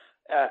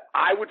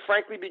 I would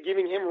frankly be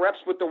giving him reps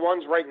with the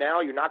ones right now.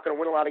 You're not going to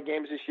win a lot of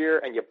games this year,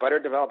 and you better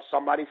develop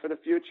somebody for the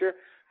future.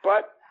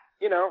 But,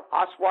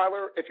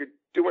 Osweiler, if you're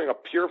doing a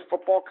pure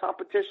football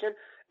competition,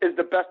 is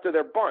the best of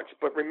their bunch.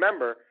 But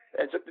remember,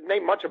 it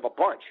ain't much of a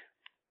bunch.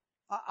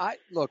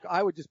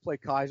 I would just play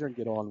Kizer and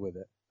get on with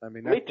it. I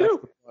mean, Me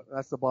too.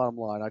 That's the bottom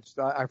line.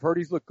 I've heard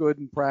he's looked good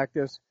in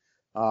practice.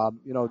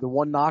 The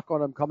one knock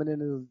on him coming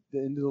into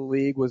the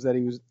league was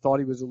that thought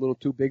he was a little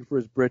too big for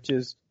his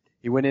britches.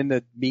 He went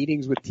into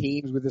meetings with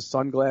teams with his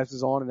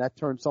sunglasses on, and that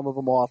turned some of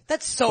them off.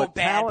 That's so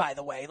bad, by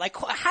the way. Like,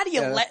 how do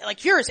you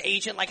you're his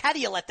agent, like, how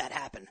do you let that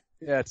happen?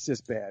 Yeah, it's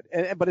just bad.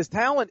 But his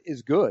talent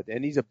is good,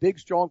 and he's a big,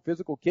 strong,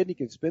 physical kid, and he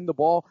can spin the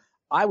ball.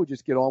 I would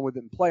just get on with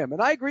it and play him.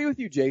 And I agree with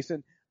you,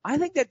 Jason. I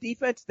think that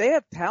defense, they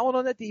have talent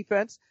on that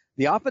defense.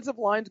 The offensive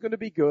line's going to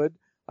be good.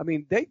 I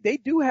mean,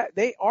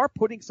 they are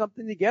putting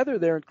something together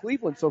there in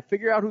Cleveland, so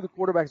figure out who the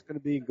quarterback's going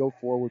to be and go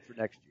forward for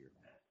next year.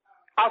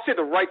 I'll say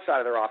the right side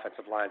of their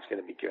offensive line is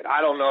going to be good.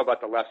 I don't know about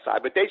the left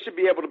side, but they should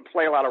be able to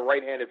play a lot of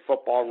right-handed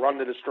football, run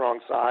to the strong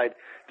side,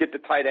 get the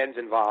tight ends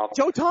involved.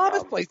 Joe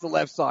Thomas plays the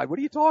left side. What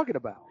are you talking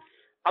about?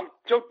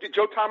 Joe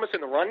Thomas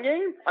in the run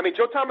game? I mean,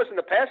 Joe Thomas in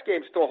the pass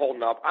game is still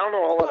holding up. I don't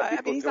know a lot of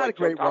people. He's not a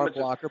great run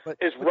blocker, but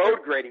is road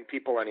grading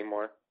people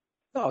anymore.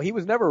 No, he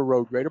was never a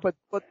road grader, but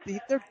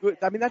they're good.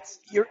 I mean,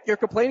 you're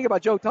complaining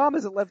about Joe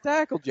Thomas at left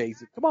tackle,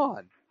 Jason. Come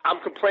on.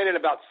 I'm complaining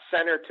about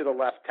center to the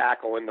left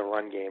tackle in the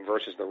run game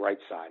versus the right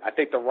side. I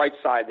think the right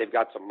side, they've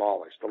got some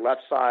maulers. The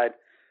left side,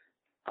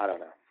 I don't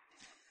know.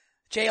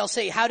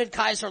 JLC, how did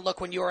Kizer look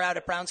when you were out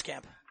at Browns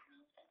camp?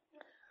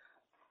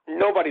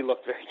 Nobody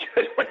looked very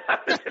good when I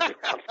was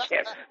at Browns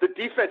camp. The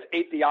defense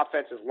ate the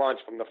offense's lunch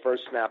from the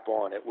first snap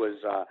on. It was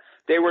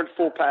they were in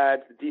full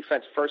pads. The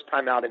defense, first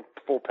time out in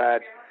full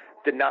pads,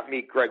 did not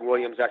meet Greg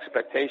Williams'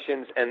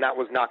 expectations, and that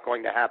was not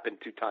going to happen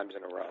 2 times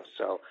in a row.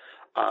 So,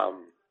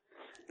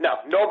 no,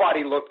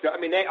 nobody looked good. I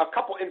mean, a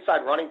couple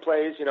inside running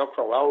plays,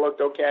 Crowell looked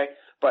okay,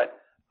 but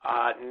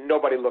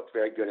nobody looked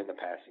very good in the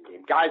passing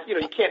game. Guys, you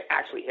can't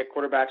actually hit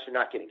quarterbacks. You're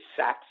not getting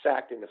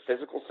sacked in the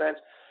physical sense.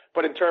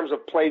 But in terms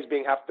of plays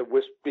being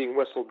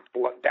whistled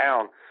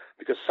down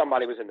because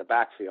somebody was in the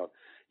backfield,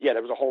 yeah,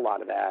 there was a whole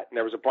lot of that. And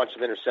there was a bunch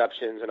of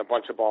interceptions and a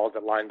bunch of balls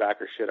that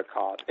linebackers should have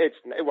caught. It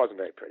wasn't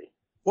very pretty.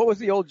 What was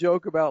the old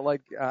joke about,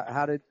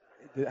 how the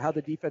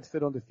defense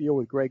fit on the field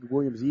with Greg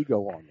Williams'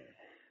 ego on there?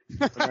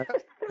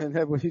 And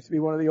that used to be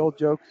one of the old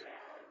jokes.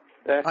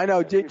 I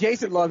know.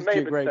 Jason loves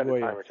Greg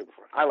Williams.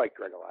 I like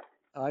Greg a lot.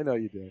 I know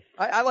you do.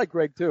 I like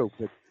Greg too,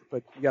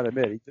 but you got to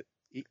admit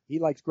he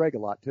likes Greg a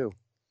lot too.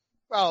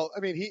 Well, I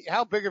mean,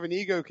 how big of an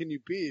ego can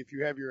you be if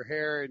you have your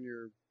hair and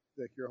your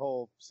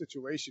whole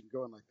situation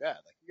going like that?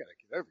 Like, you got to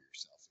get over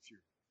yourself.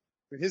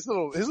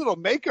 His little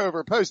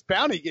makeover post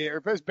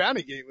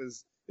Bountygate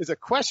is a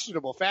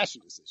questionable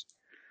fashion decision.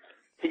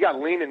 He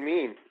got lean and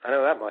mean. I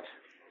know that much.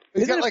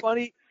 Isn't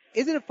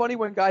it funny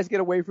when guys get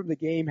away from the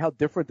game how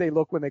different they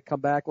look when they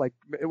come back? Like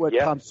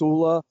Tom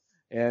Sula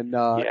and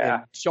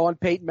Sean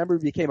Payton. Remember,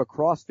 he became a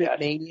CrossFit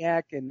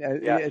maniac, and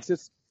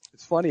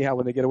it's funny how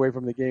when they get away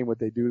from the game, what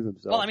they do to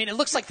themselves. Well, I mean, it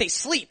looks like they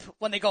sleep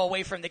when they go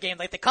away from the game.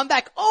 Like they come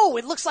back,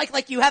 it looks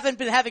like you haven't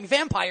been having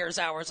vampires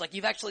hours. Like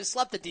you've actually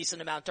slept a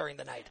decent amount during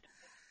the night.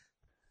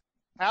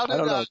 How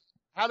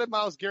did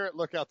Myles Garrett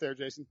look out there,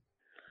 Jason?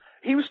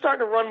 He was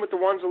starting to run with the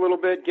ones a little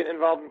bit, getting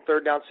involved in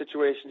third down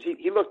situations.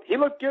 He looked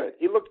good.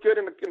 He looked good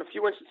in a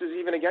few instances,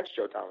 even against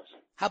Joe Thomas.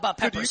 How about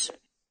Peppers?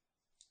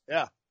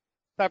 Yeah,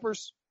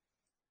 Peppers.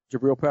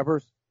 Jabril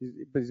Peppers,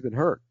 but he's been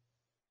hurt.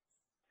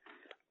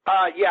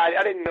 I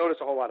didn't notice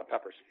a whole lot of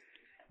Peppers.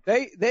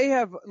 They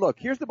have, look,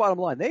 here's the bottom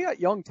line. They got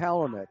young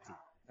talent on that team.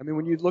 I mean,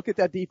 when you look at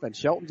that defense,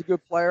 Shelton's a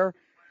good player.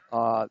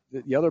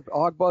 The other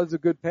Ogbah's a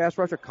good pass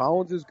rusher.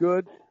 Collins is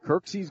good.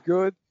 Kirksey's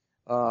good.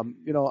 Jamar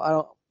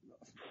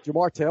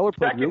Taylor.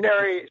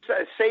 Secondary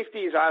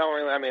safeties, I don't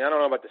know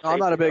about the safeties. I'm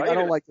not a big, I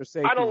don't like the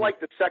safeties. I don't like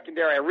the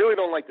secondary. I really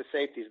don't like the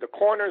safeties. The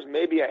corners,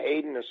 maybe a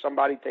Hayden or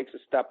somebody takes a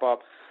step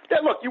up.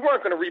 Look, you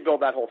weren't going to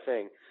rebuild that whole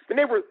thing.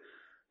 You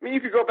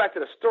could go back to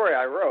the story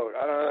I wrote.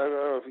 I don't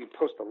know if you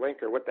post a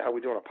link or what the hell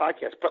we do on a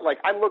podcast, but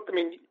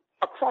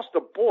across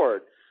the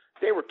board,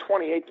 they were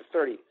 28th to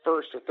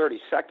 31st or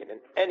 32nd in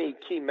any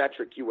key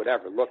metric you would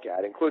ever look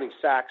at, including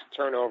sacks,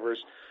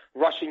 turnovers,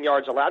 rushing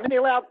yards allowed.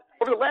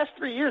 Over the last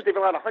 3 years, they've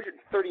allowed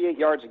 138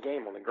 yards a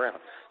game on the ground.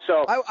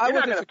 So I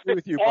would disagree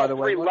with you, all by the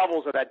way. Three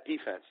levels of that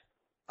defense.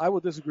 I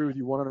will disagree with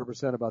you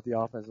 100% about the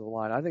offensive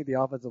line. I think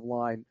the offensive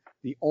line,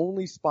 the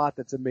only spot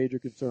that's a major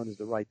concern is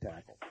the right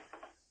tackle.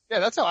 Yeah,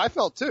 that's how I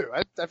felt too.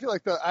 I feel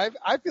like all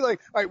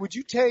right, would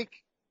you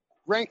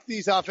rank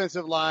these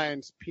offensive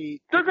lines,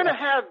 Pete? They're gonna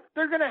have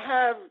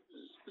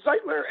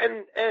Zeitler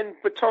and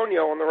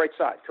Bitonio on the right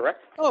side,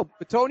 correct? Oh,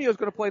 Bitonio's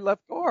gonna play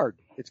left guard.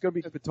 It's gonna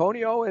be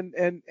Bitonio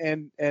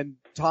and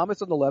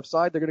Thomas on the left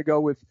side. They're gonna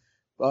go with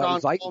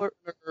Zeitler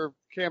or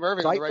Cam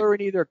Irving. Zeitler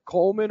and either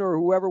Coleman or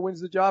whoever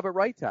wins the job at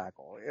right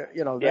tackle. I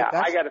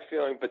got a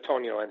feeling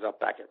Bitonio ends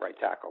up back at right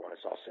tackle when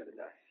it's all said and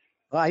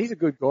done. He's a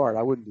good guard.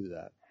 I wouldn't do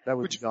that. That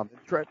would be dumb.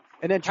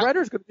 And then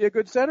Treader's going to be a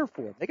good center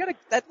for him.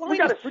 That line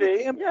is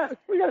pretty damn good.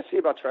 We got to see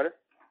about Treader.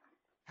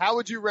 How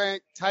would you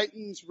rank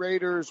Titans,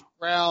 Raiders,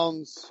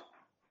 Browns,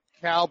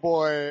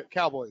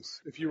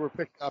 Cowboys if you were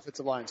picking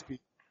offensive lines,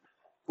 Pete?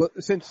 Well,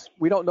 since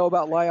we don't know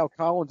about La'el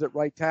Collins at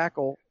right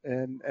tackle,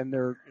 and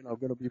they're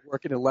going to be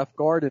working at left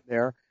guard in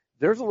there,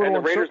 there's a little. And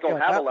the Raiders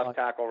don't have a left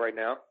tackle right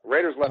now.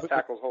 Raiders left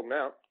tackle's holding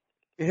out.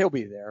 He'll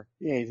be there.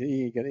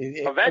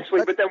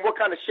 Eventually, but then what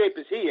kind of shape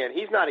is he in?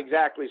 He's not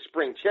exactly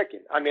spring chicken.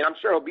 I mean, I'm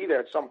sure he'll be there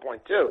at some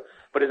point too,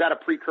 but is that a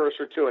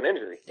precursor to an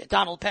injury? Yeah,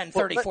 Donald Penn,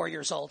 34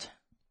 years old.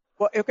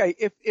 Well, okay,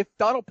 if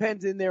Donald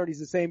Penn's in there and he's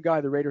the same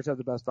guy, the Raiders have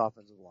the best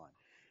offensive line.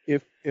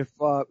 If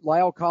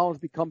Lyle Collins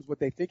becomes what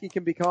they think he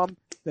can become,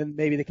 then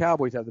maybe the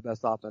Cowboys have the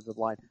best offensive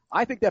line.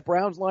 I think that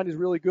Browns line is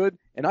really good,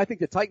 and I think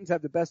the Titans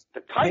have the best.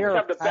 The Titans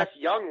have the best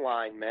young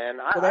line, man.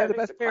 They have the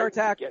best pair of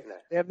tackles.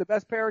 They have the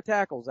best pair of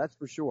tackles, that's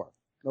for sure,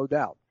 no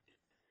doubt.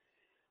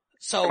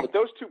 So with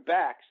those two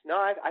backs, no,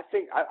 I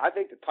think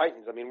the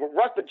Titans. I mean,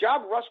 the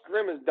job Russ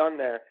Grimm has done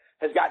there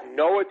has gotten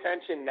no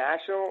attention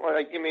national.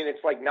 Like, I mean,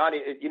 it's like not.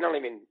 You don't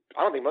even.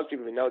 I don't think most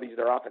people even know he's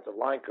their offensive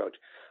line coach,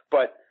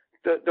 but.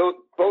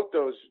 Both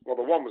those, well,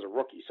 the one was a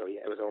rookie, so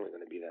it was only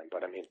going to be them.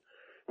 But, I mean,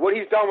 what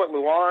he's done with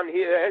Luan,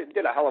 he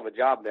did a hell of a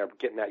job there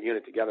getting that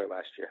unit together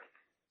last year.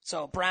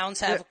 So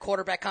Browns have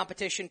quarterback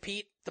competition,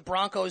 Pete. The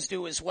Broncos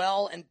do as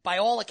well. And by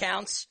all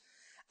accounts,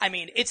 I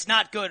mean, it's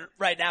not good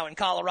right now in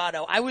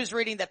Colorado. I was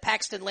reading that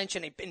Paxton Lynch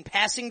in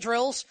passing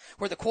drills,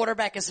 where the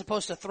quarterback is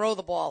supposed to throw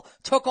the ball,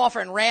 took off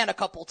and ran a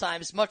couple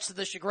times, much to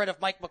the chagrin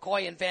of Mike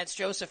McCoy and Vance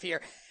Joseph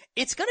here.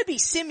 It's going to be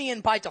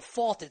Simeon by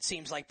default, it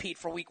seems like, Pete,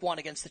 for week 1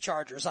 against the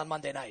Chargers on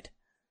Monday night.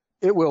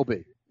 It will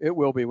be. It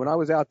will be. When I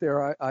was out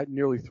there, I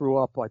nearly threw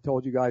up. I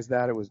told you guys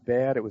that. It was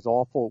bad. It was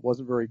awful. It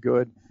wasn't very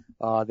good.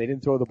 They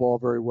didn't throw the ball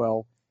very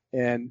well.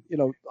 And, you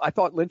know, I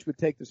thought Lynch would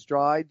take the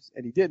strides,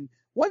 and he didn't.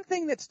 One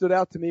thing that stood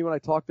out to me when I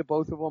talked to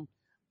both of them,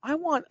 I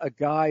want a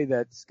guy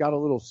that's got a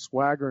little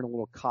swagger and a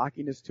little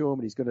cockiness to him,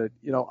 and he's going to,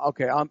 you know,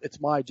 okay, it's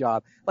my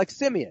job. Like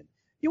Simeon.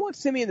 You want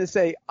Simeon to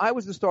say, I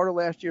was the starter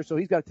last year, so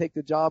he's got to take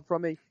the job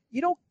from me.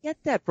 You don't get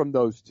that from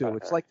those two.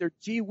 It's like they're,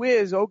 gee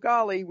whiz, oh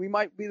golly, we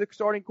might be the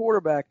starting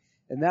quarterback,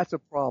 and that's a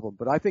problem.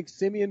 But I think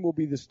Simeon will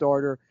be the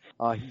starter.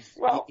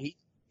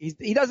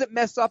 He doesn't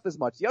mess up as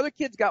much. The other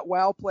kid's got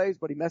wow plays,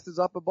 but he messes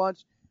up a bunch.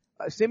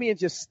 Simeon's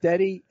just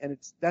steady, and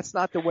that's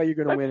not the way you're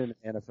going to win in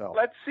the NFL.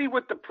 Let's see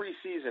what the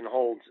preseason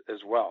holds as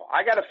well.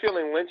 I got a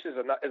feeling Lynch is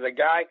a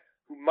guy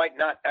who might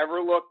not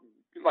ever look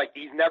like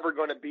he's never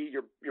going to be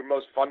your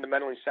most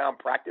fundamentally sound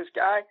practice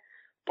guy,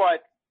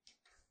 but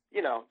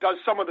you know, does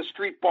some of the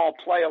street ball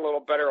play a little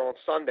better on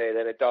Sunday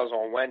than it does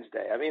on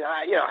Wednesday? I mean,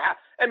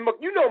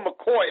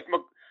 McCoy,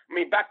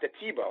 back to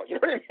Tebow, you know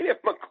what I mean?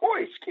 If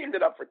McCoy schemed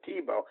it up for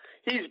Tebow,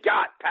 he's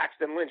got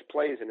Paxton Lynch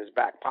plays in his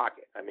back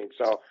pocket. I mean,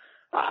 so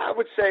I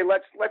would say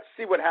let's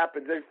see what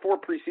happens. There's 4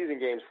 preseason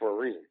games for a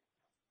reason.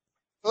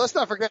 Well, let's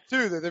not forget,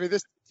 too, that, I mean,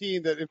 this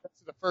team that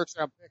invested the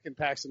first-round pick in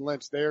Paxton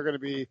Lynch, they are going to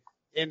be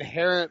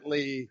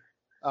inherently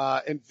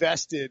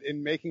invested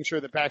in making sure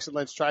that Paxton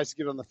Lynch tries to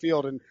get on the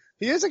field. And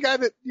he is a guy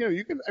that, you know,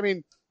 you can, I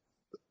mean,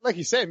 like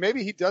you said,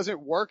 maybe he doesn't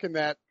work in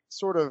that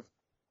sort of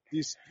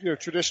these, you know,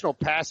 traditional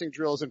passing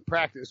drills in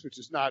practice, which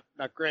is not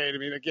great. I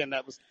mean, again,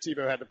 that was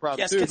Tebow had the problem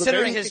yes, too. Yes,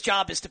 considering his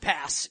job is to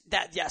pass,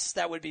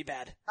 that would be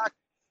bad.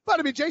 But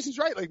I mean, Jason's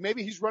right. Like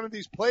maybe he's running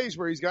these plays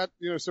where he's got,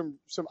 you know, some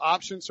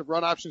options, some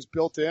run options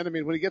built in. I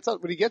mean, when he gets out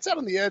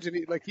on the edge and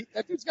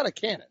that dude's got a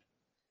cannon.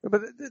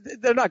 But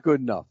they're not good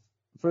enough.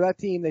 For that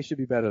team, they should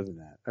be better than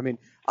that. I mean,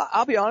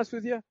 I'll be honest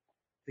with you.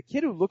 The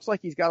kid who looks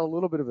like he's got a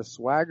little bit of a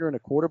swagger and a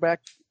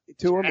quarterback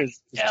to him is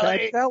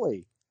Chad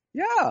Kelly.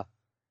 Yeah.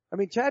 I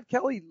mean, Chad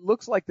Kelly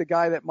looks like the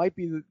guy that might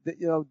be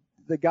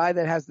the guy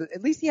that has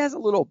at least he has a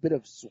little bit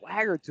of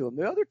swagger to him.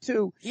 The other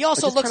two. He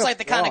also looks like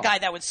the kind of guy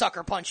that would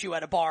sucker punch you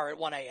at a bar at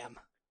 1 a.m.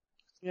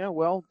 Yeah,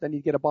 well, then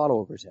you'd get a bottle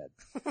over his head.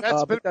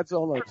 But that's a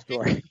whole other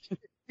story.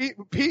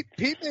 Pete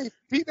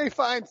may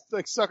find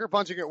like sucker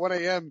punching at 1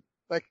 a.m.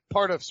 like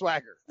part of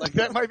swagger. Like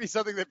that might be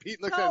something that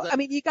Pete looks at. I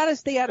mean, you got to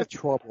stay out of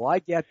trouble. I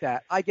get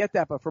that.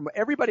 But from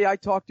everybody I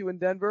talked to in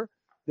Denver,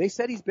 they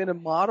said he's been a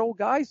model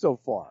guy so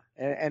far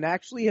and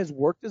actually has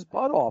worked his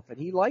butt off and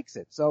he likes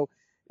it. So,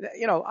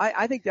 you know,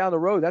 I think down the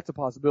road that's a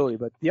possibility,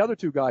 but the other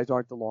two guys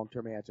aren't the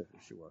long-term answer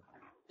for sure.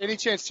 Any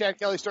chance Chad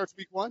Kelly starts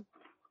week 1?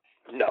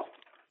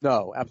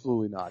 No,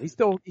 absolutely not. He's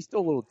still a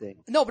little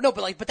ding.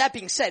 But that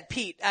being said,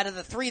 Pete, out of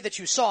the 3 that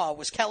you saw,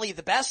 was Kelly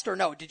the best or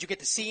no? Did you get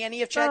to see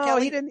any of Chad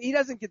Kelly? He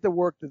doesn't get the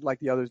work that like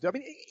the others do. I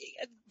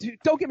mean,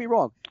 don't get me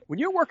wrong. When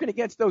you're working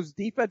against those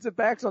defensive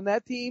backs on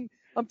that team,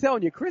 I'm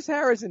telling you, Chris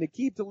Harris and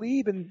Aqib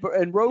Talib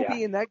and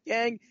Roby and that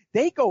gang,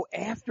 they go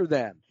after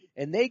them.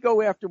 And they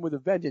go after him with a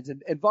vengeance.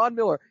 And Von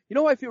Miller, you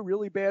know who I feel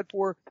really bad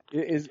for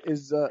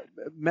is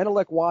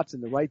Menelik Watson,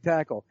 the right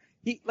tackle.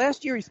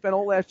 Last year he spent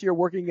all last year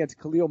working against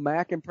Khalil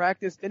Mack in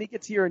practice. Then he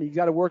gets here and he's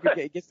got to work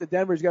gets to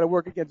Denver. He's got to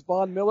work against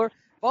Von Miller.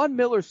 Von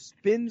Miller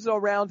spins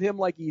around him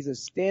like he's a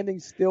standing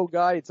still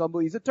guy. It's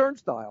unbelievable. He's a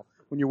turnstile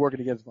when you're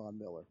working against Von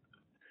Miller.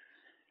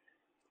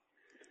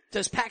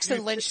 Does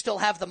Paxton Lynch still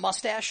have the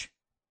mustache?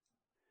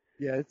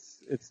 Yeah,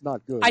 it's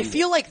not good. I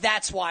feel like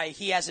that's why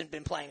he hasn't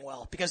been playing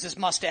well, because his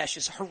mustache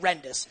is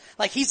horrendous.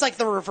 Like he's like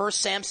the reverse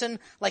Samson.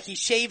 Like he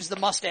shaves the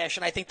mustache,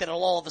 and I think that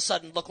it'll all of a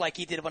sudden look like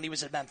he did when he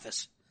was at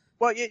Memphis.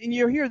 Well, and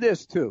you hear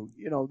this too,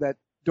 you know, that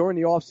during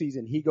the off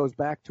season he goes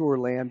back to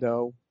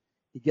Orlando,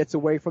 he gets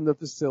away from the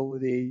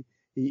facility,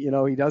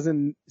 He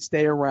doesn't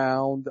stay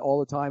around all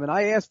the time. And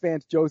I asked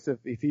Vance Joseph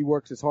if he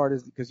works as hard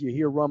as, because you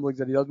hear rumblings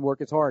that he doesn't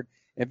work as hard.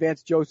 And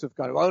Vance Joseph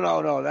kind of, oh,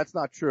 no, that's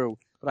not true.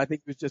 But I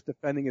think he was just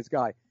defending his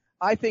guy.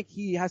 I think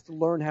he has to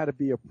learn how to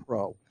be a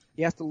pro.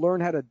 He has to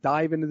learn how to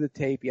dive into the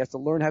tape. He has to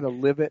learn how to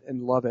live it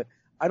and love it.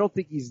 I don't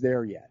think he's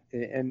there yet.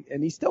 And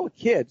he's still a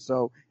kid,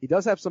 so he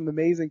does have some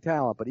amazing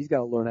talent, but he's got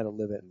to learn how to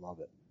live it and love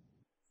it.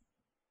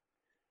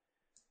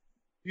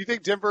 Do you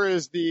think Denver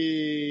is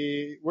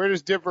where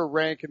does Denver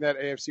rank in that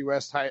AFC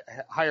West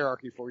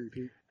hierarchy for you,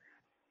 Pete?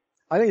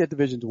 I think that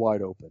division's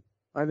wide open.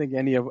 I think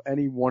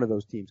any one of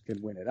those teams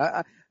can win it.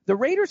 The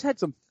Raiders had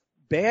some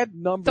bad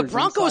numbers.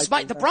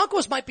 The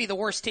Broncos might be the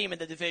worst team in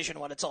the division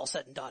when it's all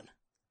said and done.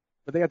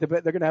 But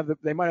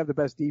they might have the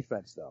best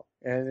defense though.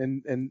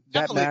 And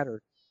that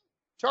matters.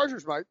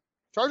 Chargers might.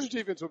 Chargers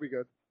defense will be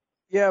good.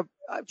 Yeah,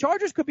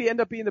 Chargers could end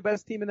up being the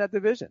best team in that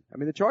division. I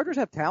mean, the Chargers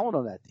have talent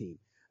on that team.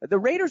 The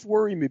Raiders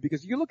worry me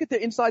because you look at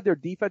inside their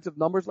defensive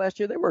numbers last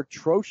year, they were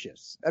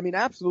atrocious. I mean,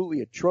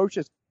 absolutely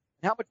atrocious.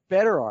 How much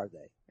better are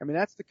they? I mean,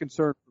 that's the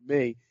concern for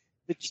me.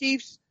 The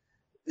Chiefs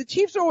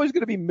are always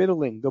going to be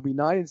middling. They'll be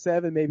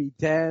 9-7, maybe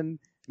 10.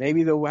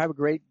 Maybe they'll have a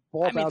great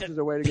ball bounces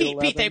their way to get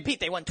 11.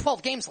 Pete, they won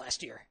 12 games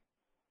last year.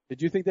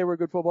 Did you think they were a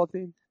good football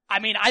team? I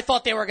mean, I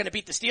thought they were going to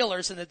beat the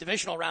Steelers in the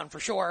divisional round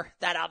for sure.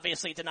 That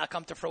obviously did not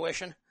come to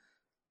fruition.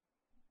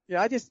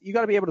 Yeah, you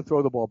got to be able to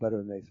throw the ball better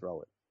than they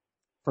throw it.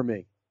 For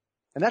me.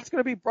 And that's going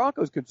to be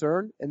Broncos'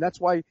 concern, and that's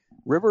why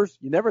Rivers,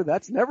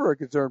 that's never a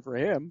concern for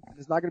him.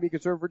 It's not going to be a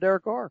concern for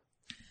Derek Carr.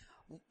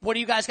 What do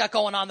you guys got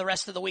going on the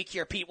rest of the week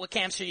here, Pete? What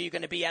camps are you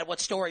going to be at? What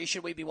story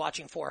should we be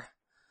watching for?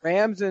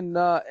 Rams and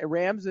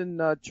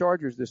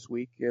Chargers this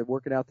week,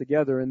 working out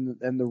together,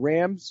 and the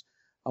Rams,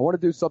 I want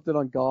to do something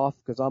on Goff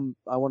because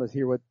I want to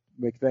hear what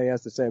McVay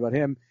has to say about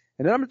him.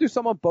 And then I'm going to do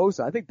some on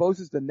Bosa. I think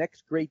Bosa's the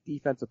next great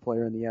defensive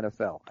player in the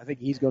NFL. I think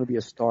he's going to be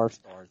a star as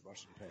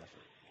rushing passer.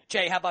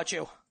 Jay, how about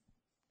you?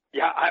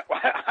 Yeah,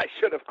 I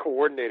should have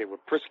coordinated with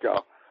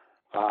Prisco.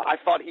 I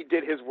thought he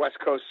did his West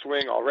Coast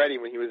swing already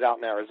when he was out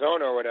in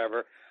Arizona or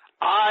whatever.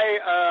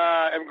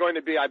 I am going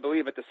to be, I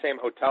believe, at the same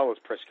hotel as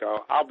Prisco.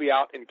 I'll be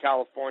out in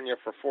California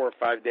for 4 or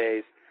 5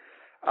 days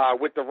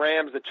with the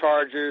Rams, the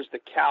Chargers, the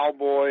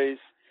Cowboys.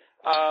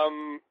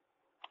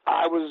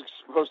 I was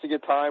supposed to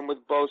get time with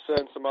Bosa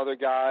and some other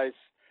guys.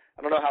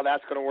 I don't know how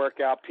that's going to work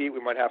out, Pete. We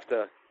might have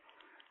to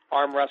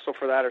arm wrestle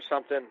for that or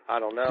something. I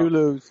don't know. You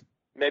lose.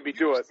 Maybe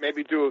do a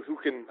who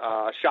can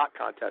shot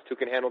contest. Who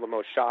can handle the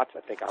most shots?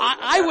 I think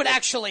I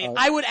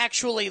would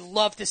actually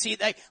love to see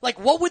that. Like,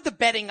 what would the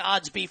betting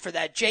odds be for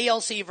that?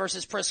 JLC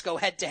versus Prisco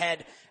head to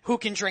head. Who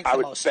can drink the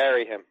most? I would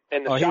bury him.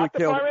 In the shot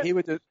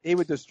department, he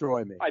would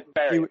destroy me. I'd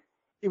bury him.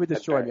 He would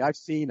destroy me. I've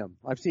seen him.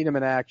 I've seen him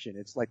in action.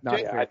 It's like not.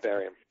 Yeah, I'd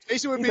bury him.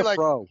 Jason would be like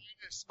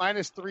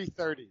minus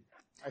 330.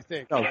 I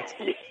think. No,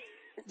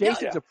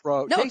 Jason's a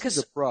pro. No, Jason's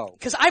a pro.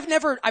 Because I've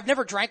never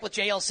drank with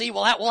JLC.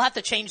 We'll have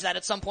to change that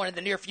at some point in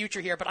the near future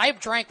here. But I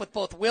have drank with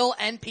both Will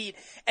and Pete,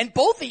 and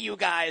both of you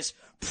guys.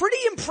 Pretty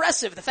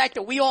impressive. The fact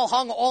that we all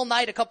hung all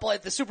night at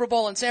the Super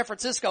Bowl in San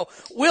Francisco.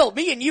 Will,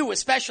 me and you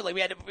especially. We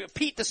had to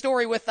repeat the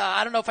story with.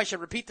 I don't know if I should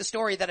repeat the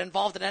story that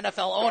involved an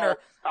NFL owner.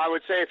 I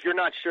would say if you're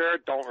not sure,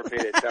 don't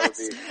repeat it. That would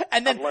be.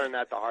 And then, I've learned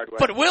that the hard way.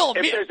 But Will,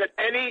 if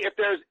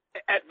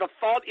the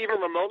thought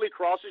even remotely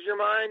crosses your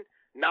mind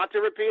not to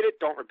repeat it,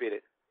 don't repeat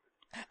it.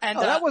 And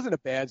that wasn't a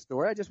bad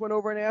story. I just went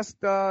over and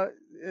asked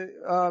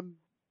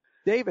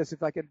Davis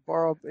if I could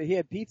borrow. He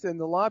had pizza in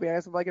the lobby. I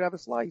asked him if I could have a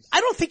slice.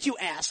 I don't think you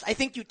asked. I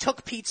think you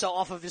took pizza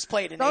off of his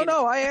plate and ate it.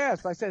 No, I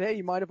asked. I said, "Hey,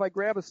 you mind if I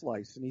grab a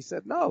slice?" And he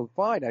said, "No,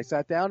 fine." I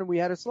sat down and we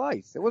had a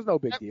slice. It was no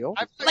big deal.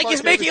 Like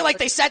he's making it like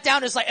they sat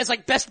down as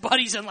best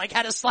buddies and like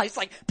had a slice.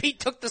 Like Pete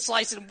took the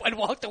slice and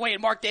walked away,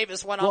 and Mark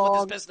Davis went on with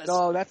his business.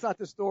 No, that's not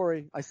the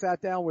story. I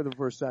sat down with him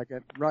for a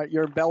second. Right,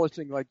 you're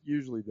embellishing like you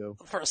usually do.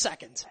 For a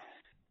second.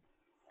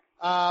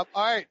 All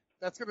right.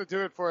 That's going to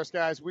do it for us,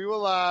 guys. We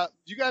will,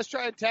 you guys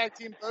try and tag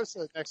team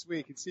Bosa next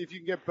week and see if you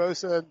can get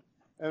Bosa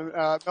and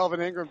Melvin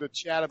Ingram to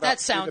chat about.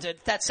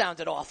 That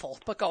sounded awful,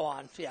 but go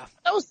on. Yeah.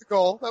 That was the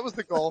goal.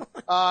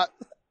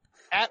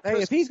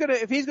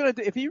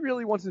 If he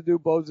really wants to do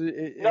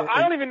Bosa. No,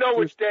 I don't even know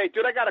which day.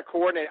 Dude, I got to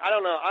coordinate. I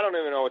don't know. I don't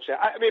even know which day.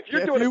 I mean, if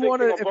you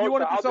want to do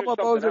something on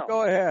Bosa,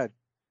 go ahead.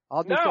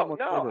 I'll do something.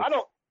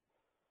 No,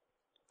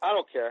 I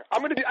don't care.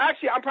 I'm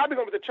probably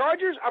going with the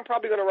Chargers. I'm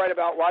probably going to write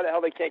about why the hell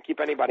they can't keep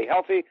anybody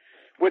healthy.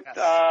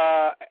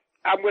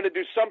 I'm going to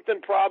do something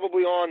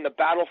probably on the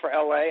battle for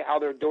LA, how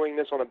they're doing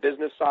this on a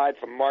business side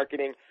from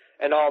marketing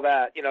and all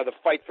that, the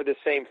fight for the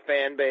same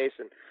fan base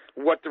and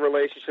what the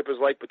relationship is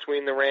like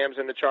between the Rams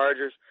and the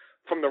Chargers.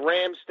 From the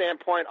Rams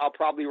standpoint, I'll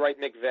probably write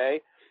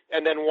McVay.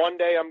 And then one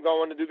day I'm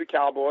going to do the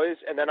Cowboys,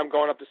 and then I'm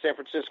going up to San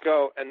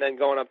Francisco, and then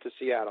going up to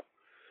Seattle.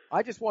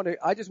 I just want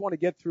to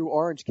get through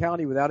Orange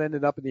County without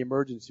ending up in the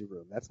emergency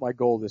room. That's my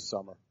goal this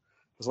summer.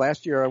 Because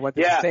last year I went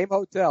to the same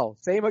hotel,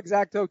 same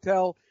exact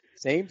hotel,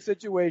 same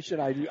situation.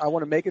 I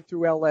want to make it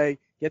through LA,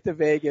 get to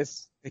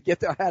Vegas, and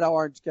get out of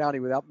Orange County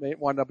without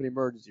winding up in the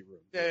emergency room.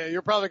 Yeah,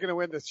 you're probably going to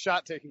win the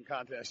shot taking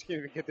contest. You can't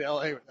even get to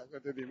LA without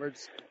going through the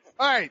emergency.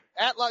 All right.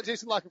 At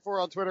Jason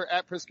Lockenfor on Twitter,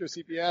 at Prisco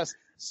CPS.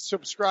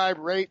 Subscribe,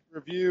 rate,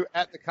 review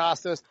at the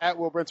Costas, at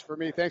Will Brinson for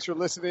me. Thanks for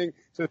listening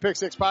to the Pick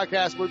Six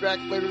podcast. We'll be back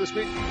later this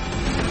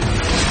week.